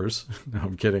Star Wars. No,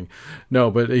 I'm kidding. No,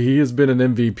 but he has been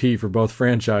an MVP for both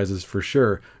franchises for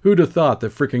sure. Who'd have thought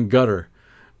that freaking Gutter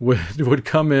would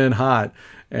come in hot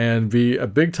and be a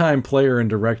big-time player and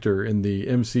director in the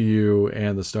MCU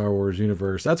and the Star Wars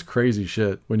universe. That's crazy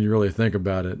shit when you really think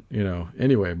about it, you know.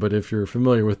 Anyway, but if you're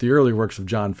familiar with the early works of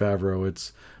Jon Favreau,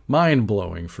 it's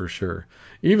mind-blowing for sure.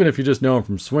 Even if you just know him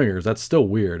from Swingers, that's still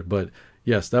weird. But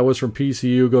yes, that was from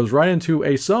PCU. Goes right into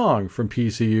a song from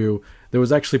PCU that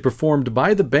was actually performed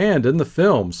by the band in the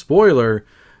film. Spoiler,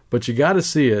 but you got to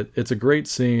see it. It's a great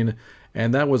scene.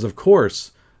 And that was, of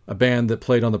course, a band that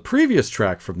played on the previous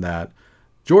track from that,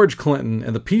 George Clinton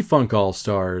and the P-Funk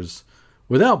All-Stars,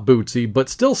 without Bootsy, but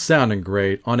still sounding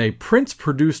great, on a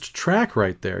Prince-produced track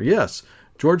right there. Yes,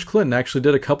 George Clinton actually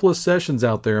did a couple of sessions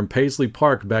out there in Paisley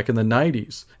Park back in the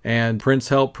 90s, and Prince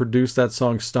helped produce that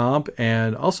song Stomp,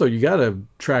 and also you gotta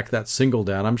track that single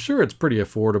down. I'm sure it's pretty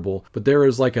affordable, but there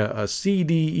is like a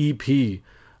CD EP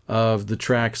of the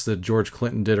tracks that George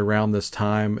Clinton did around this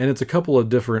time, and it's a couple of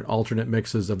different alternate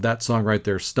mixes of that song right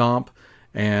there, Stomp,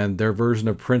 and their version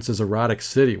of Prince's Erotic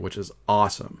City, which is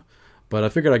awesome. But I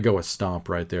figured I'd go with Stomp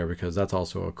right there because that's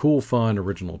also a cool, fun,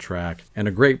 original track and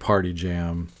a great party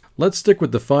jam. Let's stick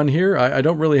with the fun here. I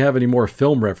don't really have any more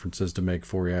film references to make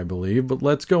for you, I believe, but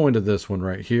let's go into this one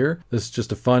right here. This is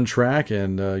just a fun track,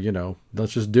 and,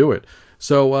 let's just do it.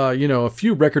 So, a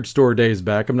few record store days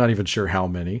back, I'm not even sure how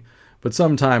many, but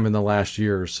sometime in the last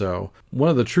year or so, one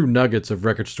of the true nuggets of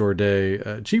Record Store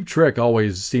Day, Cheap Trick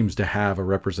always seems to have a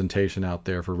representation out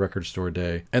there for Record Store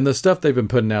Day. And the stuff they've been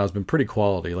putting out has been pretty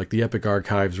quality, like the Epic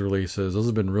Archives releases. Those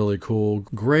have been really cool.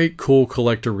 Great, cool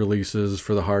collector releases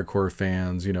for the hardcore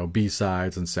fans,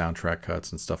 B-sides and soundtrack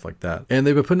cuts and stuff like that. And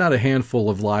they've been putting out a handful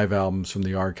of live albums from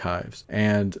the archives.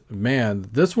 And man,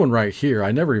 this one right here,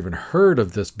 I never even heard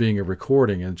of this being a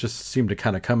recording, and it just seemed to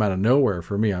kind of come out of nowhere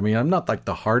for me. I mean, I'm not like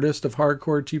the hardest of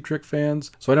hardcore Cheap Trick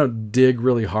fans, so I don't dig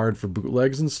really hard for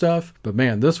bootlegs and stuff, but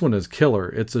man, this one is killer.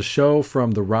 It's a show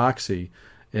from the Roxy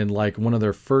in like one of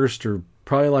their first, or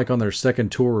probably like on their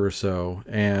second tour or so,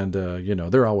 and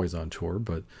they're always on tour,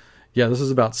 but yeah, this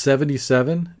is about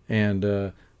 77, and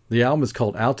the album is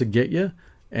called Out to Get Ya,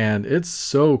 and it's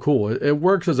so cool. It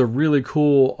works as a really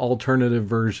cool alternative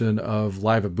version of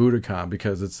Live at Budokan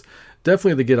because it's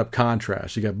definitely the get up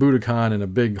contrast. You got Budokan in a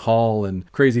big hall and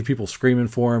crazy people screaming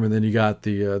for him, and then you got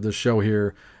the show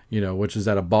here, which is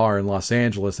at a bar in Los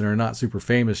Angeles, and are not super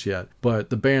famous yet, but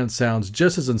the band sounds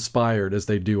just as inspired as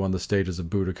they do on the stages of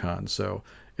Budokan. So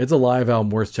it's a live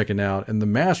album worth checking out, and the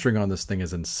mastering on this thing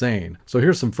is insane. So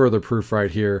here's some further proof right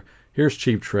here. Here's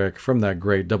Cheap Trick from that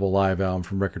great double live album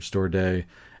from Record Store Day,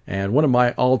 and one of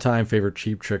my all-time favorite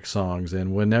Cheap Trick songs.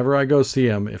 And whenever I go see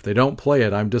them, if they don't play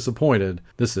it, I'm disappointed.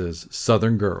 This is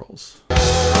Southern Girls.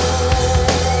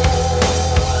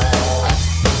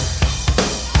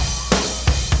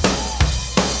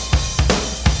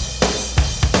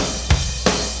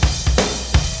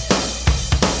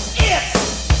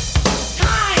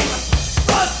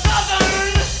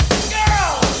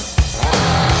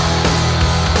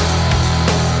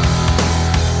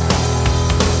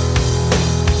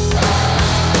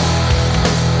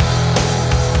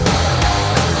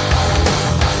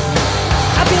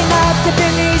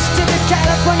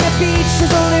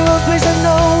 There's only one place I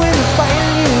know where to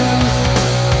find you.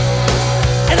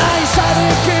 And all you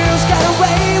southern girls got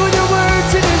away with your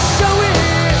words and you show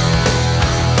it.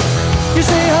 You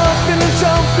say hop and then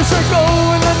jump and start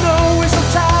going. I know it's some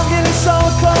time getting so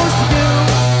close to you.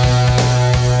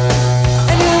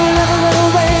 And you'll never run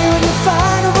away when you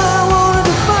find out I wanted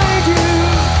to find you.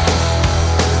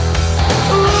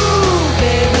 Ooh,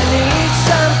 baby, need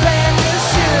some brand new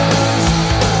shoes.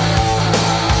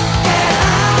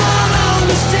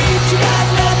 You got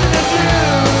nothing to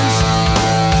lose.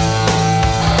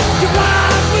 You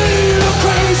drive me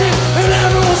crazy, and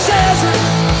everyone says it.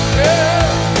 Yeah.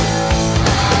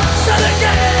 Southern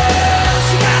girls,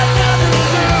 you got nothing to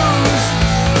lose.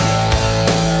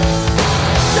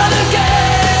 Southern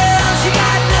girls, you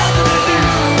got nothing to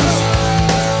lose.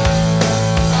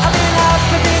 I've been up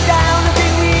and been down, I've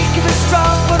been weak and been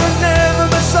strong, but I've never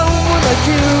met someone like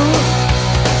you.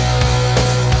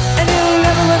 And you'll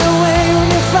never run away when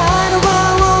you find out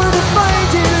I wanted to find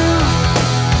you.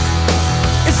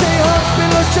 And say up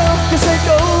and let's jump, cause I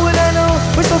go and I know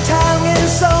we're so time getting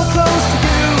so close to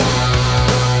you.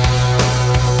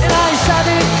 And all you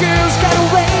southern girls got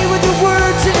away with your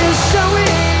words and you show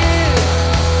it.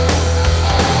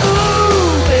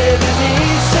 Ooh, baby,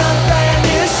 need some brand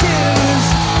new shoes.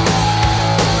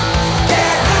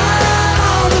 Get out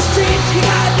on the street, you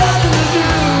got nothing to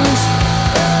lose.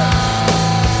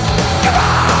 Come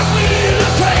on, we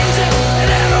look crazy, and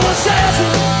everyone says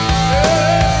it.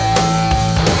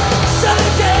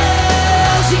 Southern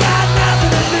girls, you got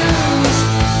nothing to lose.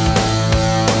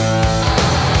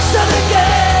 Southern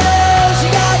girls, you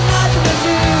got nothing to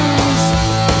lose.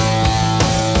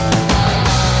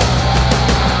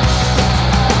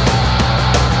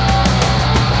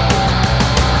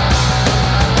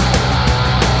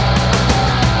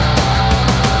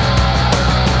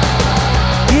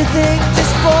 You think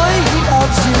this boy, he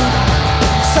loves you.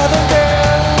 Southern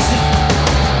girls,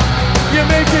 you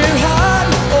make it hard,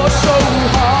 oh so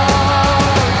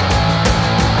hard.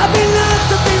 I've been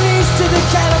left up in east to the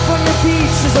California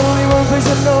beach. There's only one place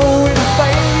I know where to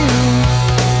find you.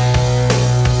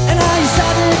 And all you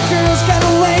southern girls got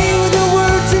away with your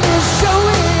words and you show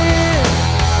it.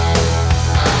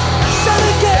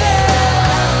 Southern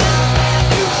girls,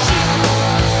 you shoot.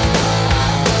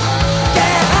 Get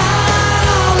out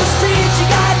on the streets, you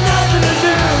got nothing to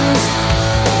lose.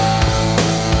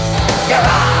 You're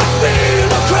out,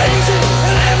 real crazy,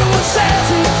 and everyone says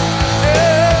it.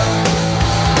 Yeah.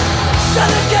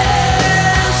 Southern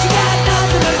girls, you got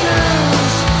nothing to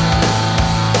lose.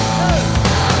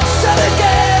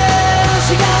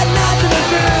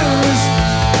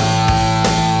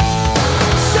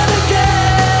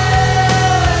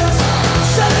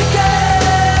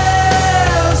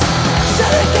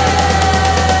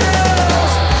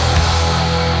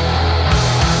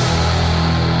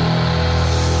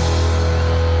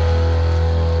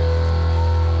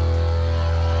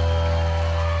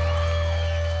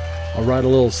 right, a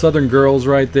little Southern Girls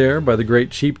right there by the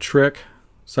great Cheap Trick,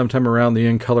 sometime around the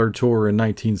In Color tour in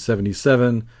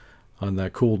 1977 on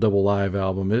that cool double live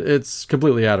album. It's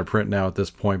completely out of print now at this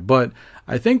point, but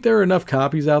I think there are enough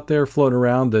copies out there floating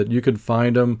around that you can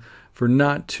find them for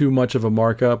not too much of a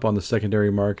markup on the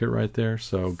secondary market right there.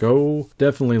 So go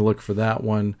definitely look for that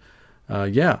one.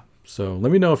 So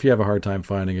let me know if you have a hard time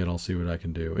finding it. I'll see what I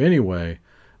can do. Anyway,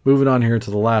 moving on here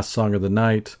to the last song of the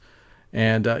night.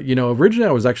 And, originally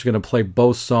I was actually going to play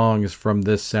both songs from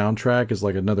this soundtrack as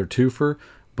like another twofer,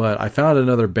 but I found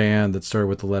another band that started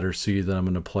with the letter C that I'm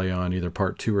going to play on either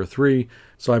part 2 or 3.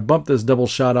 So I bumped this double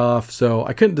shot off, so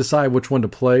I couldn't decide which one to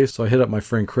play, so I hit up my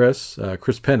friend Chris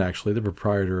Penn actually, the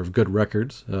proprietor of Good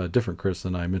Records, different Chris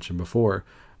than I mentioned before,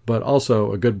 but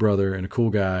also a good brother and a cool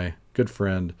guy, good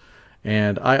friend.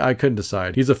 And I couldn't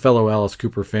decide. He's a fellow Alice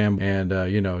Cooper fan and,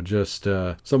 just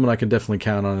someone I can definitely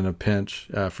count on in a pinch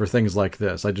for things like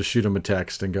this. I just shoot him a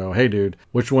text and go, hey, dude,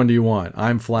 which one do you want?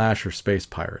 I'm Flash or Space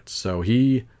Pirates? So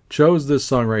he chose this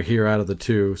song right here out of the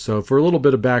two. So for a little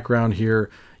bit of background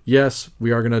here, yes,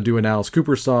 we are going to do an Alice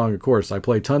Cooper song. Of course, I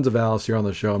play tons of Alice here on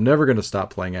the show. I'm never going to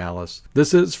stop playing Alice.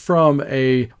 This is from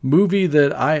a movie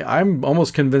that I'm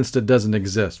almost convinced it doesn't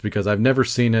exist because I've never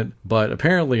seen it, but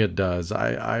apparently it does.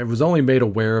 I was only made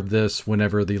aware of this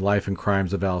whenever the Life and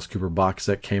Crimes of Alice Cooper box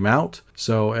set came out.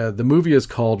 So the movie is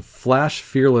called Flash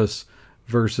Fearless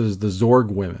versus the Zorg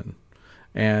Women.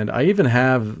 And I even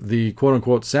have the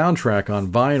quote-unquote soundtrack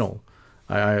on vinyl.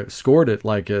 I scored it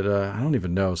like at, I don't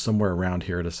even know, somewhere around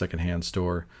here at a secondhand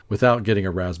store without getting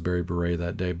a Raspberry Beret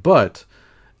that day. But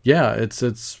yeah, it's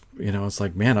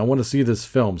like, man, I want to see this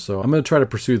film. So I'm going to try to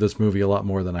pursue this movie a lot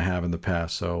more than I have in the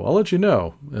past. So I'll let you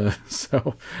know.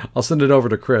 So I'll send it over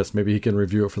to Chris. Maybe he can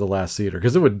review it for The Last Theater.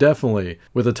 Because it would definitely,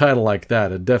 with a title like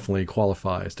that, it definitely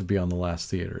qualifies to be on The Last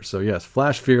Theater. So yes,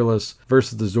 Flash Fearless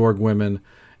versus the Zorg Women.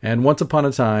 And once upon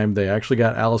a time, they actually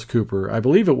got Alice Cooper. I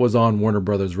believe it was on Warner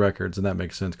Brothers Records, and that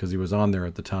makes sense because he was on there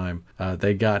at the time.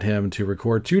 They got him to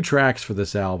record 2 tracks for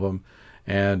this album,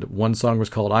 and one song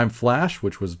was called I'm Flash,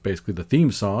 which was basically the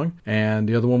theme song, and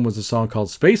the other one was a song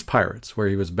called Space Pirates, where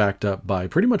he was backed up by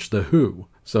pretty much The Who.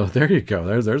 So there you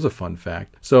go. There's a fun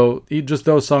fact. So just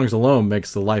those songs alone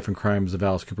makes the Life and Crimes of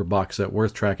Alice Cooper box set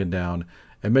worth tracking down.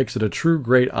 It makes it a true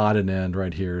great odd and end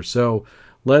right here. So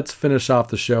let's finish off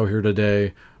the show here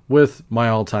today with my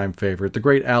all-time favorite, the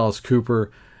great Alice Cooper,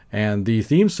 and the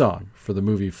theme song for the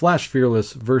movie Flash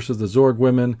Fearless versus the Zorg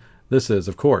Women. This is,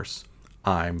 of course,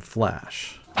 I'm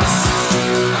Flash.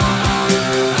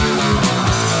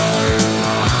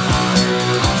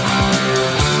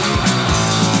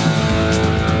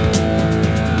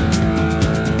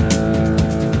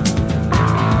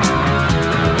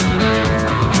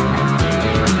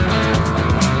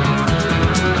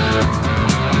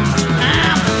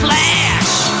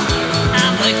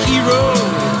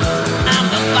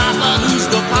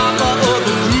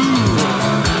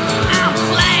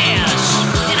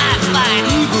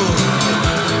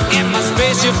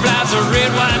 Flies are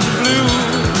red, white, and blue.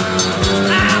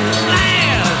 I'm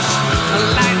Flash, a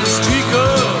lightning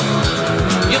streaker.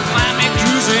 You find me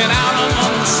cruising out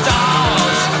among the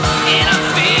stars. And I'm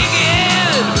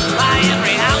figured by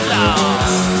every outlaw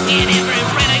and every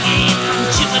renegade from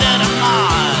Jupiter to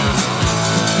Mars.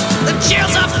 The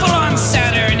jails are full on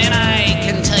Saturn, and I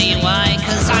can tell you why.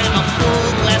 'Cause I'm a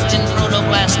full-blasting,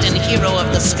 proto-blasting hero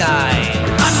of the sky.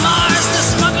 On Mars, the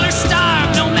smugglers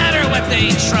starve no matter what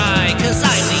they try. 'Cause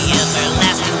I'm the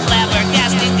everlasting,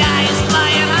 flabbergasting guy who's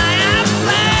flying high. I'm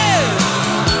Flash.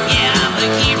 Yeah, I'm the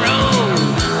hero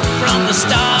from the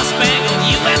star-spangled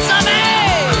US of A.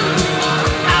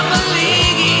 I'm a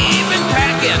league even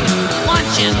packing,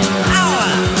 punching power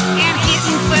and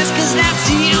hitting flesh. 'Cause that's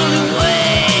the only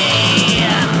way.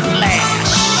 I'm Flash.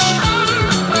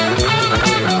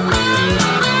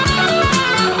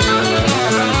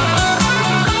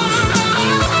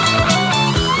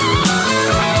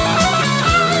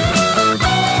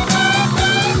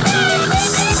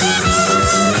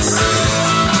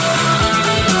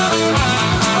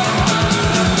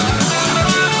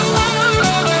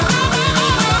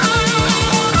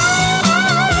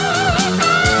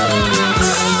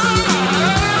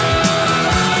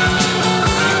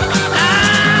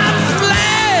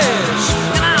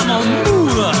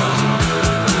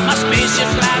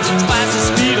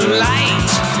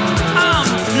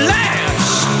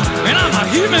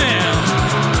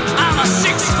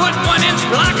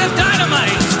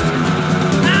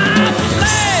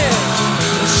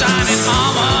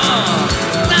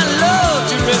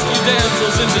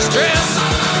 In distress,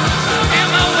 and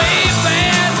my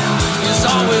waverband is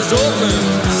always open,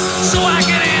 so I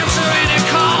can answer any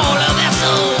call of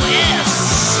SOS.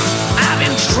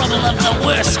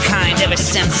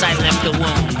 since I left the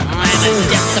womb. I'm a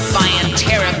death-defying,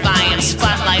 terrifying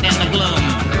spotlight in the gloom.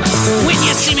 When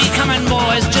you see me coming,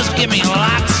 boys, just give me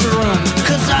lots of room.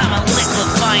 'Cause I'm a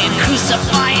liquefying,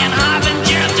 crucifying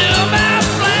harbinger to my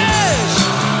flesh.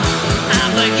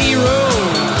 I'm the hero.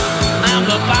 I'm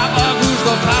the papa who's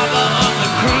the papa of the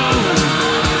crew.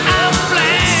 I'm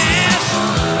Flash,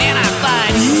 and I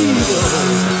fight evil.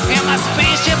 And my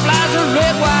spaceship flies a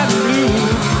red, white, and blue.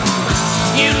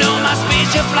 You know my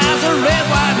spaceship flies a red,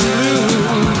 white, and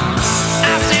blue.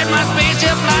 I said my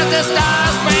spaceship flies the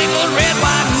stars spangled red,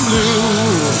 white, and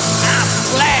blue. I'm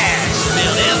Flash,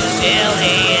 spelled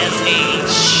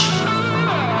F-L-A-S-H.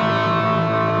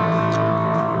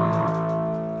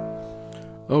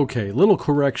 Okay, little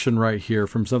correction right here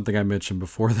from something I mentioned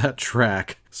before that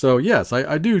track. So yes,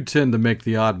 I do tend to make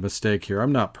the odd mistake here.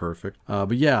 I'm not perfect.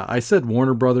 But yeah, I said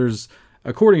Warner Brothers.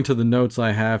 According to the notes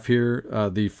I have here,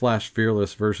 the Flash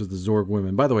Fearless versus the Zorg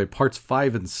Women. By the way, parts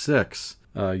 5 and 6.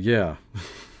 Yeah,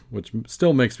 which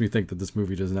still makes me think that this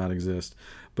movie does not exist.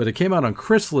 But it came out on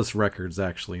Chrysalis Records,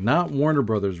 actually, not Warner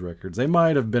Brothers Records. They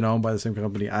might have been owned by the same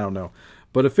company, I don't know.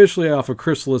 But officially off of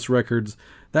Chrysalis Records,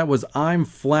 that was I'm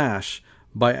Flash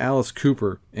by Alice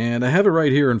Cooper. And I have it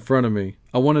right here in front of me.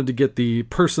 I wanted to get the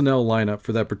personnel lineup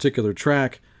for that particular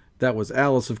track. That was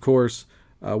Alice, of course,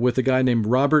 with a guy named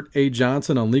Robert A.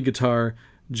 Johnson on lead guitar,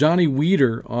 Johnny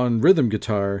Weeder on rhythm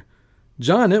guitar,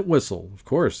 John Entwistle, of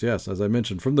course, yes, as I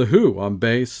mentioned, from The Who on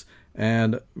bass,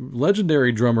 and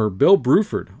legendary drummer Bill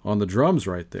Bruford on the drums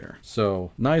right there.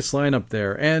 So, nice lineup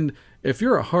there. And if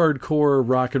you're a hardcore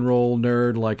rock and roll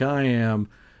nerd like I am,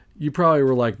 you probably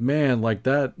were like, man, like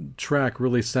that track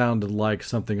really sounded like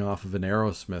something off of an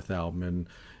Aerosmith album. And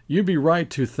you'd be right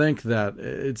to think that.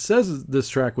 It says this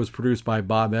track was produced by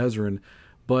Bob Ezrin,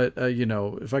 but, you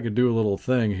know, if I could do a little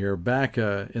thing here, back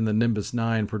in the Nimbus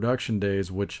 9 production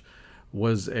days, which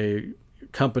was a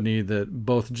company that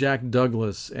both Jack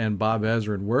Douglas and Bob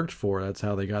Ezrin worked for. That's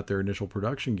how they got their initial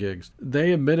production gigs.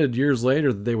 They admitted years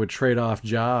later that they would trade off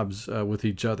jobs with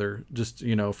each other, just,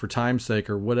 you know, for time's sake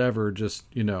or whatever, just,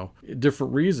 you know,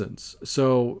 different reasons.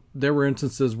 So there were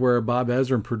instances where Bob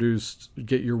Ezrin produced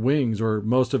Get Your Wings, or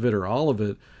most of it or all of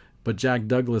it, but Jack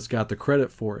Douglas got the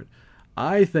credit for it.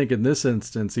 I think in this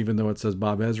instance, even though it says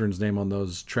Bob Ezrin's name on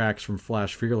those tracks from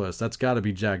Flash Fearless, that's got to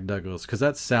be Jack Douglas, because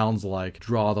that sounds like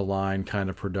draw the line kind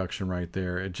of production right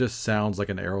there. It just sounds like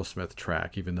an Aerosmith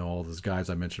track, even though all those guys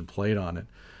I mentioned played on it.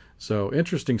 So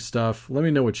interesting stuff. Let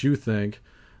me know what you think.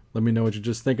 Let me know what you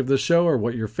just think of the show, or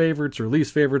what your favorites or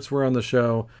least favorites were on the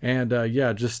show. And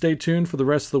yeah, just stay tuned for the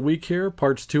rest of the week here.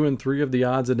 Parts 2 and 3 of The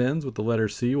Odds and Ends with the letter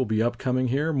C will be upcoming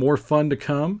here. More fun to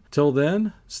come. Till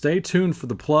then, stay tuned for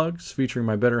the plugs featuring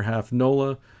my better half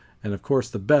Nola, and of course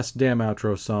the best damn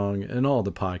outro song in all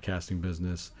the podcasting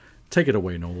business. Take it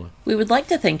away, Nola. We would like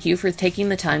to thank you for taking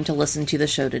the time to listen to the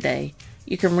show today.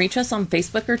 You can reach us on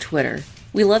Facebook or Twitter.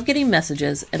 We love getting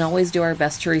messages and always do our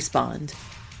best to respond.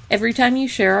 Every time you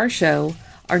share our show,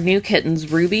 our new kittens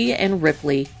Ruby and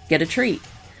Ripley get a treat.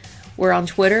 We're on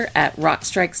Twitter at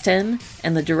Rockstrikes10,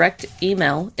 and the direct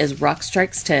email is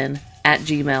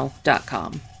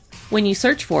rockstrikes10@gmail.com. When you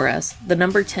search for us, the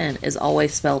number 10 is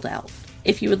always spelled out.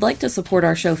 If you would like to support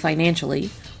our show financially,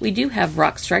 we do have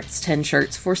Rockstrikes 10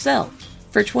 shirts for sale.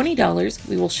 For $20,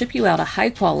 we will ship you out a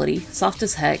high-quality,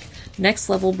 soft-as-heck,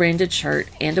 next-level branded shirt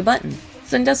and a button.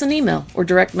 Send us an email or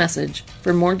direct message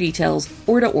for more details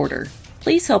or to order.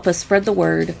 Please help us spread the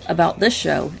word about this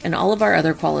show and all of our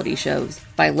other quality shows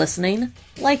by listening,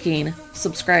 liking,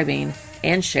 subscribing,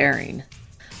 and sharing.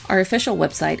 Our official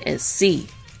website is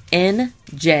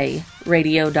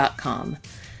cnjradio.com.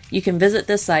 You can visit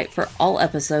this site for all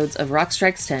episodes of Rock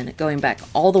Strikes 10 going back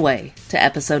all the way to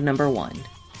episode number 1.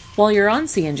 While you're on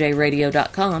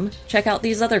cnjradio.com, check out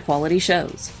these other quality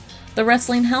shows. The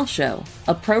Wrestling House Show,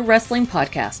 a pro wrestling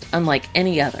podcast unlike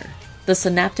any other. The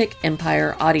Synaptic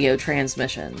Empire audio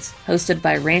transmissions, hosted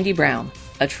by Randy Brown,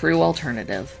 a true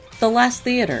alternative. The Last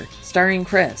Theater, starring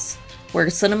Chris, where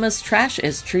cinema's trash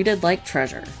is treated like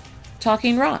treasure.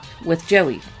 Talking Rock with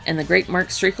Joey and the great Mark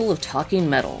Strickle of Talking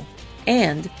Metal.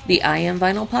 And the I Am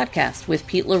Vinyl podcast with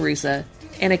Pete LaRussa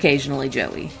and occasionally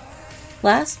Joey.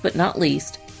 Last but not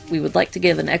least, we would like to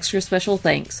give an extra special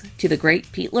thanks to the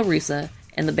great Pete LaRussa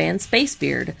and the band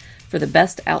Spacebeard for the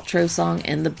best outro song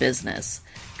in the business.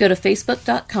 Go to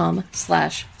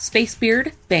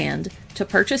facebook.com/spacebeardband to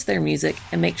purchase their music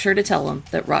and make sure to tell them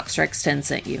that Rock Strikes 10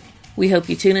 sent you. We hope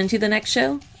you tune into the next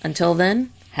show. Until then,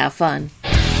 have fun.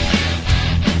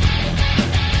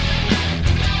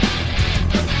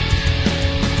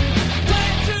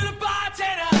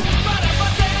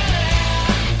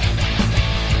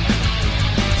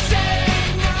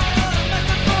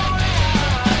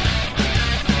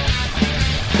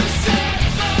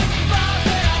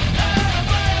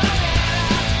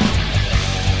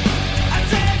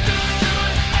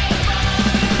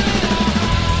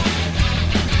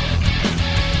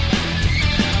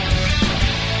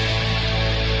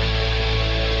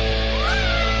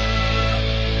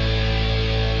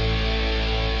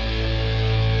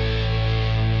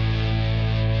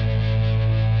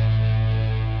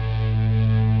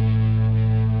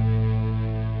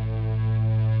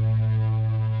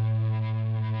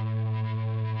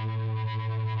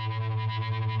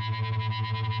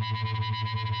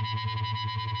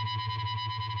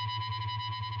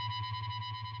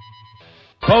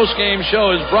 post-game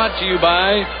show is brought to you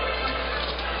by...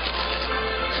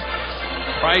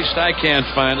 Christ, I can't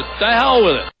find it. The hell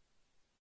with it.